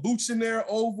gonna put Vooch in there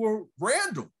over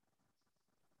Randall.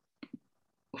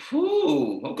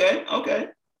 Ooh, okay.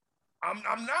 I'm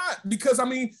not, because I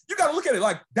mean, you got to look at it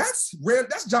like that's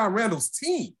John Randall's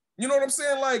team. You know what I'm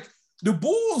saying? Like the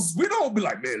Bulls, we don't be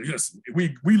like, man, listen,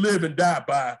 we live and die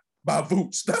by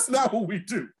Vooch. That's not what we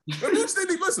do. Vooch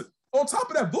didn't even listen. On top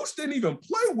of that, Vooch didn't even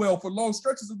play well for long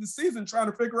stretches of the season,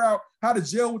 trying to figure out how to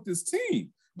gel with this team.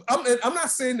 I'm not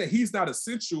saying that he's not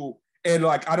essential, and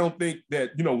like I don't think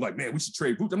that like, man, we should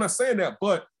trade Vooch. I'm not saying that,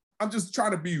 but I'm just trying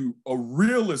to be a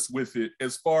realist with it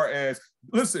as far as,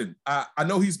 listen, I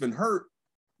know he's been hurt,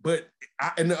 but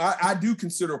I do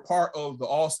consider part of the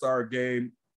All-Star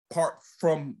game part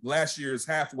from last year's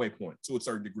halfway point to a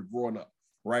certain degree growing up,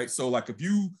 right? So like if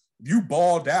you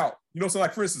balled out, so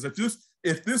like for instance,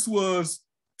 if this was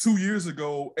 2 years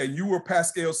ago and you were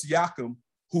Pascal Siakam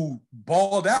who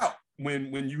balled out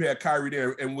when you had Kyrie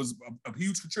there and was a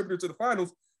huge contributor to the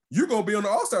finals, you're going to be on the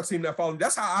All-Star team that following.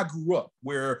 That's how I grew up,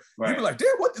 where you'd be like,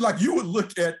 damn, what? Like you would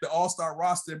look at the All-Star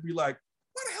roster and be like,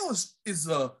 what the hell is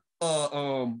a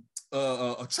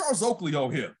Charles Oakley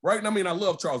on here, right? And I mean, I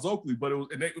love Charles Oakley, but it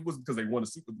wasn't because they won a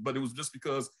super, but it was just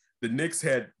because the Knicks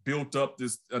had built up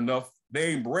this enough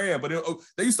name brand. But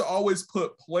they used to always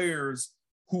put players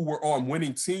who were on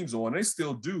winning teams on. They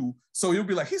still do. So you'll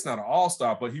be like, he's not an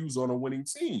All-Star, but he was on a winning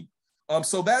team.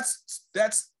 So that's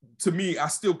to me, I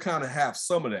still kind of have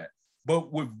some of that.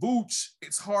 But with Vooch,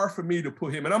 it's hard for me to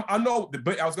put him. And I know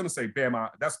I was going to say Bam.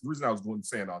 That's the reason I was going to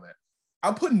say all that.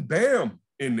 I'm putting Bam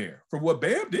in there for what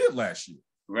Bam did last year.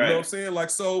 Right. You know what I'm saying?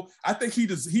 Like, so I think he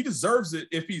deserves it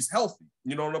if he's healthy.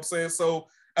 You know what I'm saying? So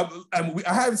I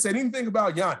haven't said anything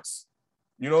about Giannis.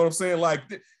 You know what I'm saying? Like,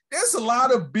 there's a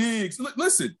lot of bigs.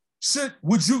 Listen,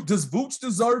 does Vooch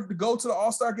deserve to go to the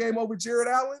All-Star game over Jared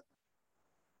Allen?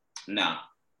 No.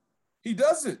 He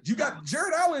doesn't. You got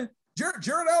Jared Allen.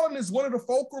 Jared Allen is one of the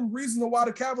fulcrum reasons why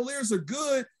the Cavaliers are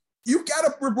good. You got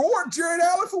to reward Jared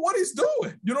Allen for what he's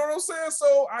doing. You know what I'm saying?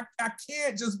 So I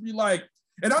can't just be like,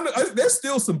 and there's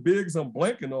still some bigs I'm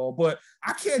blanking on, but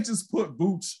I can't just put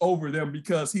Vooch over them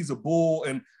because he's a Bull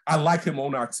and I like him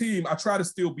on our team. I try to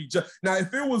still be just. Now,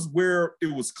 if it was where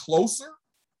it was closer,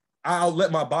 I'll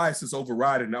let my biases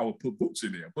override it and I would put Vooch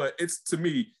in there. But to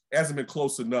me, it hasn't been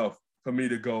close enough for me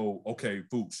to go, okay,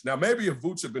 Vooch. Now, maybe if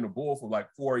Vooch had been a Bull for like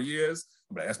 4 years,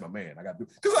 I'm like, that's my man. I got to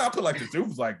do, because I put like this. It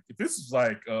was like, if this is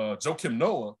like Joakim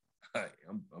Noah,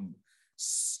 I'm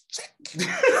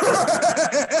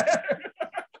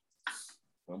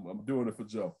I'm doing it for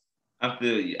Joe. I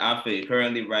feel you.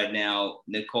 Currently, right now,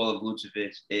 Nikola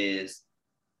Vucevic is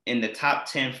in the top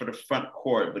 10 for the front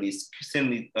court, but he's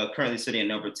currently sitting at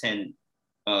number 10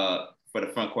 for the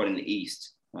front court in the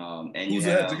East. And who's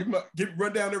you have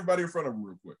run down everybody in front of him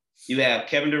real quick. You have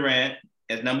Kevin Durant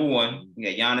as number 1. You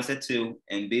got Giannis at 2,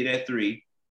 Embiid at 3,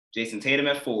 Jason Tatum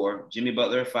at 4, Jimmy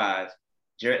Butler at 5,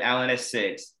 Jarrett Allen at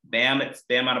 6, Bam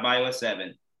Adebayo at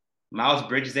 7, Miles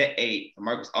Bridges at 8,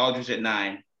 Marcus Aldridge at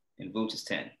 9, and Vooch is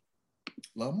 10.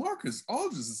 LaMarcus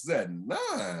Aldridge is at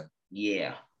 9.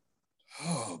 Yeah.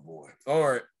 Oh boy. All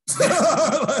right.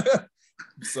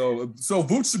 so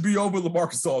Vooch should be over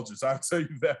LaMarcus Aldridge. I'll tell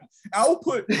you that.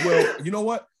 You know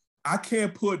what? I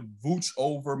can't put Vooch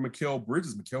over Mikal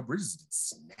Bridges. Mikal Bridges is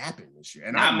snapping this year.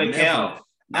 And I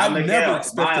never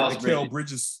expected Mikal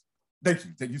Bridges. Thank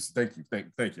you.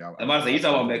 I'm about to say, you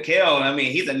talking about Mikal. I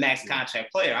mean, he's a max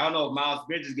contract player. I don't know if Miles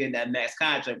Bridges is getting that max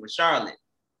contract with Charlotte.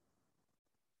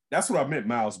 That's what I meant,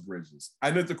 Miles Bridges.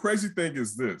 And the crazy thing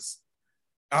is this.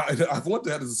 I want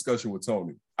to have a discussion with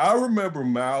Tony. I remember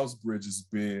Miles Bridges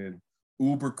being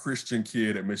uber Christian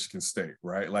kid at Michigan State,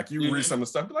 right? Like you read some of the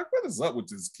stuff, you're like, what is up with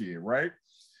this kid, right?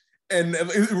 And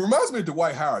it reminds me of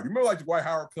Dwight Howard. You remember like Dwight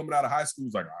Howard coming out of high school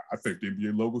was like, I think the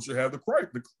NBA logo should have the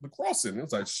cross in it.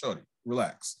 It's like, shuddy,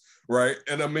 relax, right?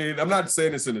 And I mean, I'm not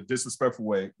saying this in a disrespectful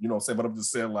way, you know what I'm saying, but I'm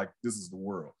just saying like, this is the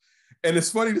world. And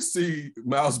it's funny to see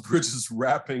Miles Bridges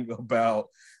rapping about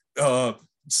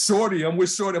Shorty, I'm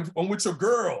with Shorty, I'm with your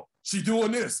girl. She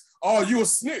doing this. Oh, you a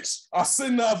snitch. I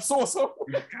sitting up so.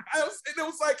 And it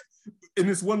was like, and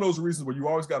it's one of those reasons where you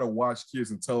always got to watch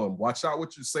kids and tell them, watch out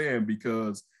what you're saying,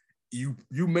 because you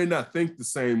may not think the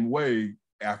same way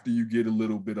after you get a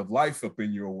little bit of life up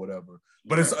in you or whatever.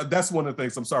 But that's one of the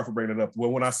things. I'm sorry for bringing it up.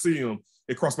 Well, when I see him,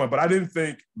 it crossed my. But I didn't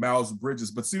think Miles Bridges.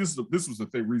 But see, this was the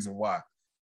reason why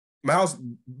Miles.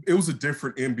 It was a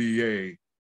different NBA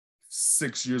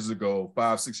 6 years ago,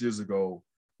 5-6 years ago,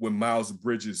 when Miles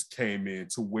Bridges came in,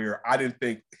 to where I didn't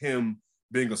think him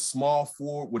being a small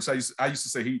forward, which I used to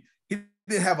say he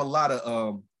didn't have a lot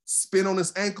of spin on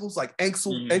his ankles, like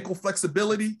ankle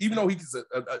flexibility, even though he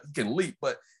can leap,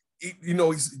 but he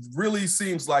really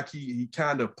seems like he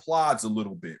kind of plods a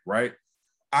little bit, right?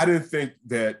 I didn't think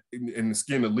that, in the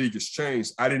skin of the league has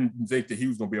changed, I didn't think that he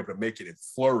was going to be able to make it and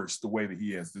flourish the way that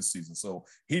he has this season. So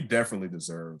he definitely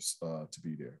deserves to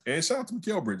be there. And shout out to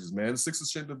Mikal Bridges, man. The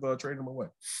Sixers shouldn't have traded him away.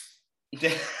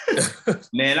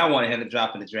 Man, I wanted him to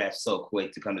drop in the draft so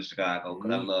quick to come to Chicago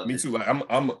because I love me too.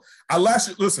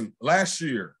 Last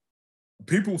year,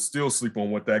 people still sleep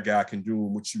on what that guy can do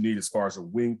and what you need as far as a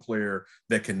wing player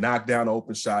that can knock down an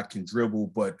open shot, can dribble,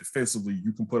 but defensively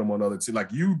you can put him on other teams.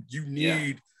 Like you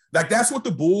need, like that's what the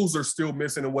Bulls are still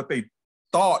missing and what they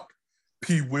thought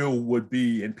P. Will would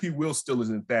be, and P. Will still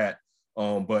isn't that.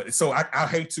 But so I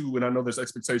hate to, and I know there's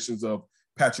expectations of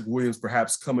Patrick Williams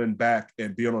perhaps coming back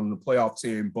and being on the playoff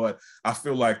team, but I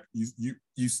feel like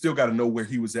you still got to know where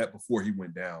he was at before he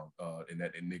went down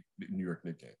in New York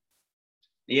Knicks game.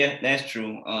 Yeah, that's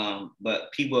true.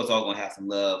 But P. Will's all gonna have some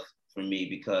love for me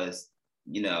because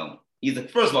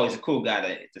first of all, he's a cool guy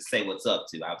to say what's up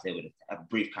to. I was able to have a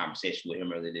brief conversation with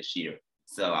him earlier this year.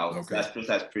 So that's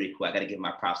pretty cool. I got to give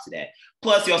my props to that.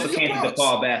 Plus, he also came to the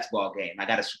DePaul basketball game. I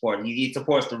got to support him. He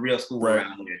supports the real school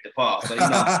around here, DePaul. So he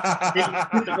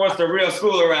supports the real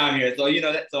school around here. So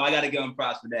so I got to give him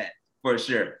props for that for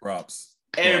sure. Props.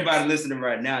 Everybody listening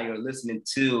right now, you're listening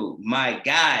to my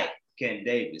guy Ken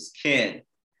Davis. Ken,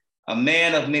 a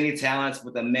man of many talents,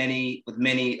 the man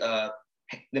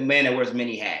that wears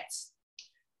many hats.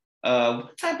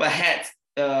 What type of hats?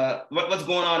 What's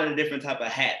going on in the different type of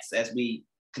hats as we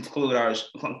conclude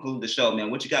the show, man?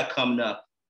 What you got coming up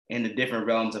in the different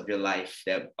realms of your life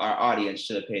that our audience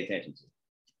should pay attention to?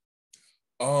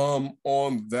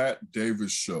 On that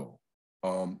Davis show,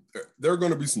 there are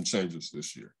going to be some changes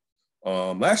this year.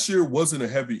 Last year wasn't a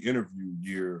heavy interview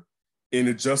year in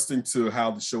adjusting to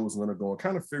how the show was going to go and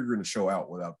kind of figuring the show out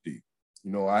without D.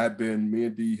 Me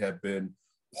and D have been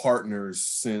partners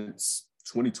since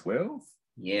 2012.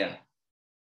 Yeah.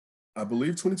 I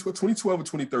believe 2012 or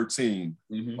 2013,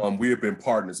 we have been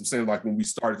partners. I'm saying like when we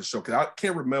started the show, because I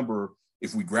can't remember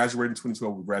if we graduated in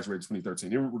 2012 or we graduated in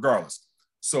 2013, regardless.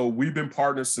 So we've been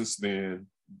partners since then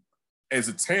as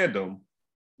a tandem,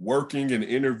 working and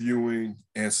interviewing.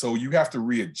 And so you have to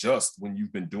readjust when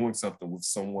you've been doing something with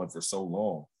someone for so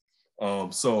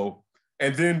long.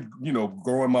 And then,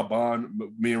 growing my bond,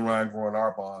 me and Ryan growing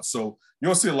our bond. So you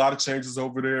don't see a lot of changes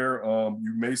over there.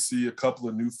 You may see a couple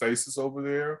of new faces over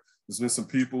there. There's been some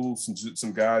people,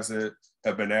 some guys that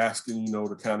have been asking,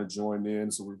 to kind of join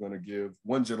in. So we're going to give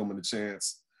one gentleman a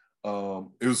chance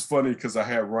it was funny because I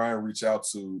had Ryan reach out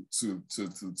to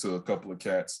a couple of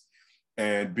cats,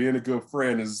 and being a good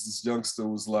friend, this youngster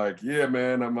was like, "Yeah,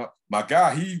 man, I'm my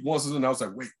guy. He wants to." And I was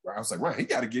like, "Wait," I was like, "Ryan, he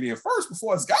got to get in first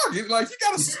before his guy get like he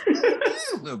got to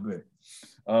a little bit."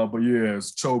 But yeah,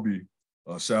 it's Chobi.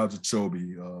 Shout out to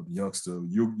Chobi, the youngster.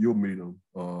 You'll meet him.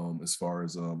 As far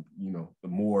as the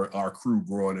more our crew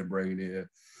growing and bringing in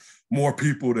more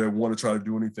people that want to try to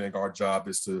do anything. Our job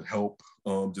is to help,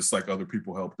 just like other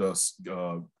people helped us,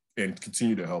 and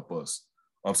continue to help us.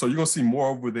 So you're gonna see more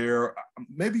over there.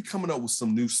 Maybe coming up with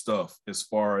some new stuff as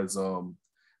far as some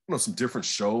different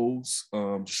shows,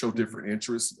 to show different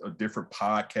interests, a different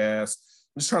podcast.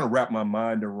 I'm just trying to wrap my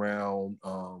mind around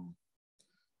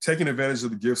taking advantage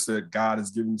of the gifts that God has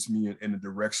given to me in the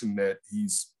direction that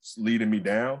He's leading me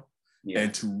down,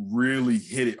 and to really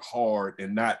hit it hard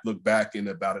and not look back in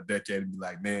about a decade and be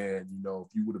like, man, if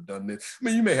you would have done this. I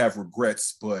mean, you may have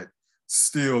regrets, but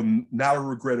still not a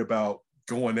regret about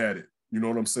going at it. You know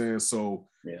what I'm saying? So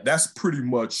that's pretty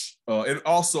much, and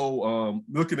also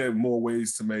looking at more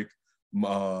ways to make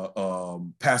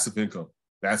passive income.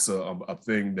 That's a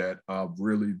thing that I've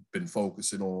really been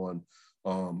focusing on.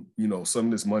 Some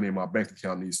of this money in my bank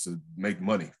account needs to make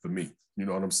money for me. You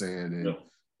know what I'm saying? And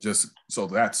just so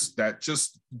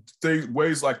just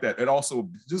ways like that. And also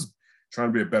just trying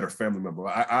to be a better family member.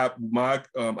 I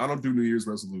don't do New Year's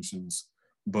resolutions,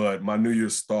 but my New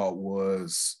Year's thought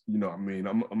was,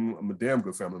 I'm a damn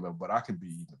good family member, but I can be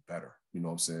even better. You know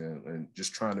what I'm saying? And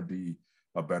just trying to be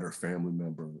a better family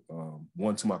member,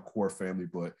 one to my core family,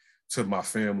 but to my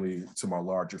family, to my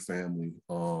larger family,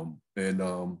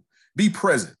 and be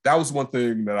present. That was one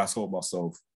thing that I told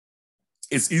myself.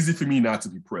 It's easy for me not to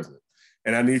be present,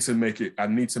 and I need to make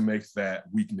that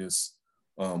weakness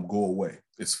go away.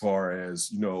 As far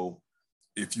as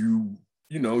if you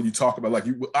talk about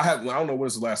I don't know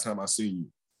when's the last time I seen you.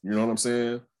 You know what I'm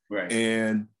saying? Right.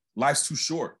 And life's too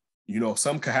short.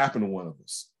 Something could happen to one of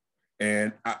us,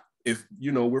 and if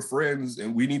we're friends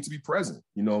and we need to be present.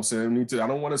 You know what I'm saying? I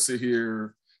don't want to sit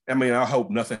here. I mean, I hope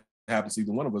nothing happens to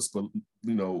either one of us, but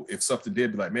if something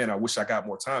did, be like, man, I wish I got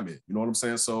more time in. You know what I'm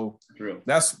saying? So True.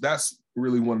 That's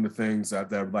really one of the things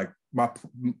that like my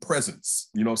presence.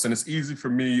 You know what I'm saying? It's easy for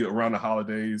me around the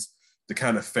holidays to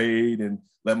kind of fade and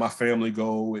let my family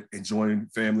go and join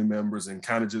family members and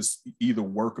kind of just either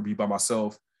work or be by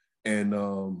myself. And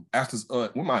after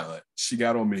my aunt, she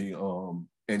got on me,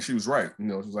 and she was right. She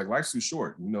was like, life's too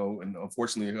short, and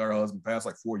unfortunately her husband passed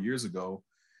like 4 years ago,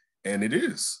 and it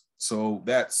is. So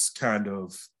that's kind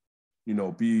of,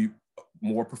 be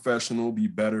more professional, be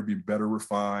better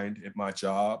refined at my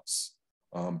jobs,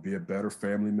 be a better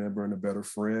family member and a better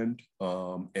friend,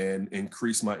 and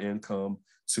increase my income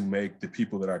to make the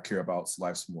people that I care about's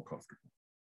lives more comfortable.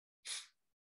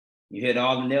 You hit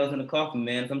all the nails in the coffin,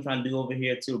 man. I'm trying to do over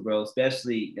here too, bro.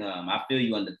 Especially, I feel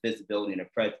you on the visibility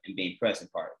and being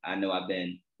present part. I know I've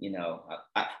been,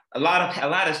 a lot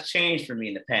has changed for me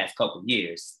in the past couple of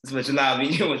years, which allowed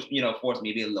me, forced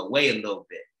me to be away a little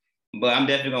bit. But I'm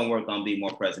definitely gonna work on being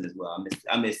more present as well.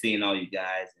 I miss seeing all you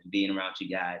guys and being around you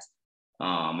guys.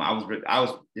 I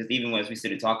was just, even as we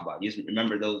sit and talk about, you just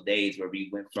remember those days where we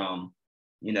went from,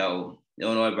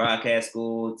 Illinois Broadcast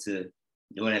School to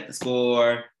doing at the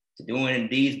Score to doing in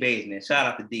D's basement. Shout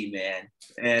out to D, man.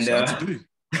 And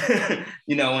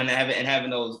and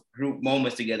having those group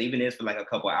moments together, even if it's for like an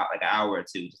hour or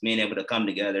two, just being able to come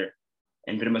together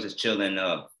and pretty much just chill and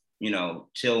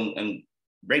chill and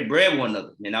break bread with one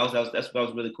another. And that's what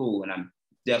was really cool. And I'm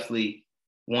definitely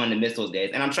wanting to miss those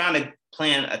days. And I'm trying to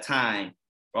plan a time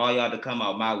for all y'all to come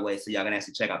out my way so y'all can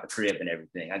actually check out the crib and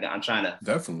everything. I'm trying to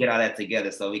get all that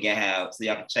together so y'all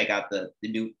can check out the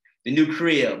new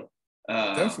crib.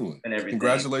 Definitely. And everything.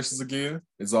 Congratulations again,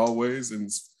 as always. And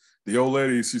the old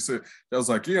lady, she said, I was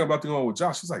like, yeah, I'm about to go on with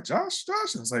Josh. She's like, Josh?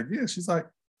 I was like, yeah. She's like,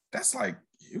 that's like,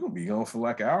 you're going to be on for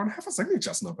like an hour and a half. I was like, me and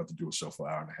Josh not about to do a show for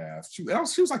an hour and a half. She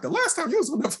was like, the last time you was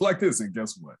on there for like this. And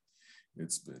guess what?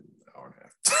 It's been an hour and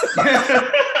a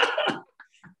half.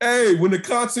 Hey, when the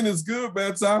content is good,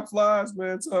 man, time flies,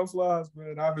 man.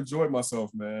 I've enjoyed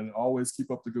myself, man. Always keep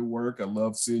up the good work. I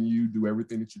love seeing you do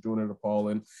everything that you're doing at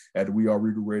Appalling, at We Are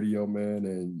Regal Radio, man.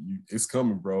 And it's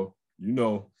coming, bro.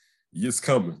 It's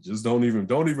coming. Just don't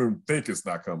even think it's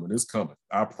not coming. It's coming.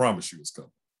 I promise you it's coming.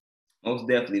 Most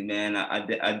definitely, man. I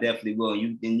definitely will.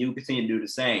 You continue to do the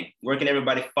same. Where can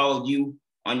everybody follow you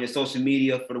on your social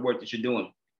media for the work that you're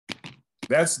doing?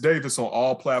 That's Davis on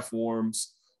all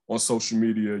platforms. On social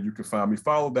media, you can find me.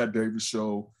 Follow That Davis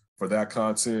Show for that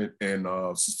content, and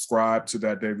subscribe to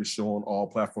That Davis Show on all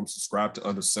platforms. Subscribe to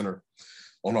Under Center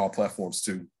on all platforms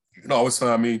too. You can always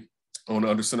find me on the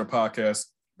Under Center podcast,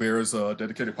 Bears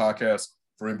dedicated podcast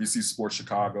for NBC Sports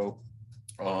Chicago.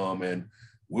 And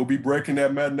we'll be breaking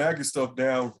that Matt Nagy stuff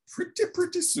down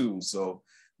pretty soon. So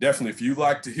definitely, if you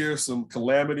like to hear some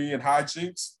calamity and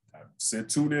hijinks,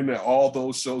 tune in to all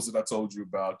those shows that I told you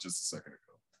about just a second ago.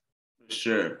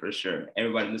 For sure.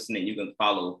 Everybody listening, you can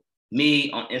follow me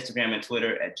on Instagram and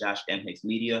Twitter at Josh M. Hicks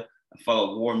Media. And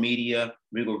follow War Media,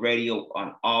 Regal Radio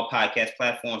on all podcast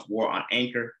platforms, War on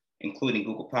Anchor, including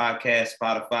Google Podcasts,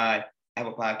 Spotify,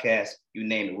 Apple Podcasts, you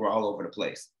name it. We're all over the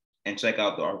place. And check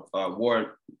out our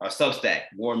Substack,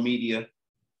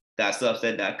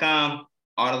 warmedia.substack.com.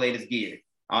 All the latest gear,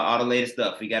 all the latest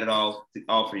stuff. We got it all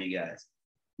for you guys.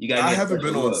 I haven't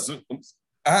been on Zoom.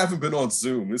 I haven't been on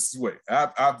Zoom. This is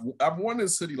I've worn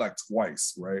this hoodie like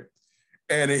twice, right?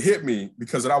 And it hit me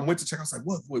because I went to check. I was like,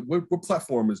 what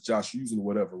platform is Josh using or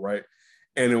whatever, right?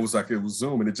 And it was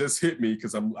Zoom. And it just hit me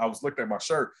because I was looking at my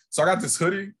shirt. So I got this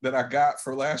hoodie that I got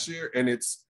for last year, and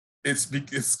it's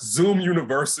Zoom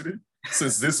University,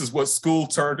 since this is what school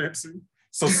turned into.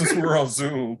 So since we're on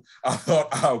Zoom, I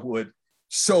thought I would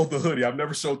show the hoodie. I've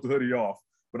never showed the hoodie off,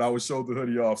 but I would show the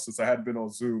hoodie off since I hadn't been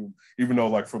on Zoom, even though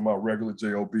like for my regular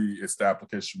JOB, it's the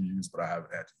application we use, but I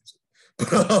haven't had to use it.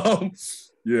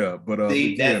 But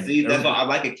that's why I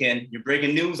like it, Ken. You're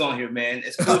breaking news on here, man.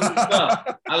 It's cool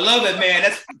stuff. I love it,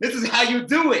 man. This is how you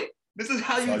do it. This is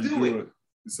how you do it.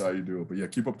 This is how you do it. But yeah,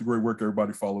 keep up the great work.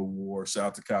 Everybody follow War. Shout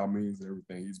out to Cal Means and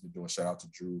everything he's been doing. Shout out to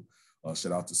Drew.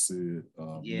 Shout out to Sid.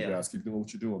 You guys keep doing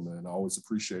what you're doing, man. I always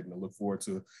appreciate it. And I look forward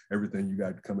to everything you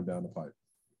got coming down the pipe.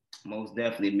 Most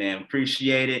definitely, man.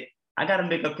 Appreciate it. I got to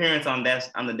make an appearance on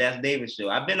the That's Davis show.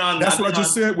 That's what I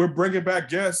just said. We're bringing back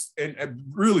guests, and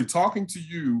really talking to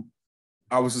you.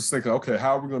 I was just thinking, okay,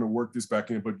 how are we going to work this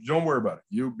back in? But don't worry about it.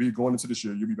 You'll be going into this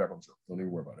year. You'll be back on the show. Don't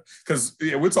even worry about it. Because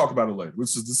we'll talk about it later.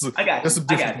 That's some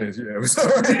different things. Yeah.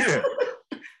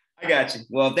 I got you.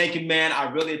 Well, thank you, man. I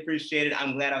really appreciate it.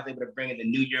 I'm glad I was able to bring in the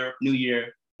new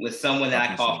year with someone that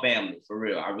I call family, for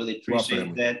real. I really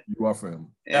appreciate that. You are family.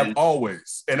 And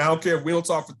always. And I don't care if we don't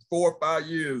talk for 4 or 5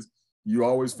 years. You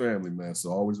always family, man. So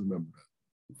always remember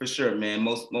that. For sure, man.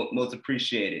 Most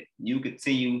appreciated. You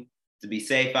continue to be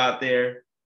safe out there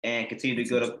and continue to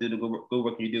do the good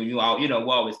work you're doing. We'll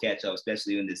always catch up,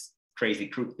 especially in this crazy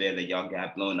crew there that y'all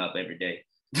got blown up every day.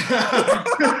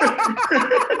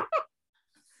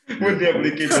 We'll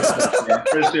definitely keep it up, man,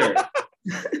 for sure.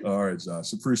 All right,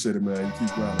 Josh. Appreciate it, man. You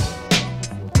keep grinding.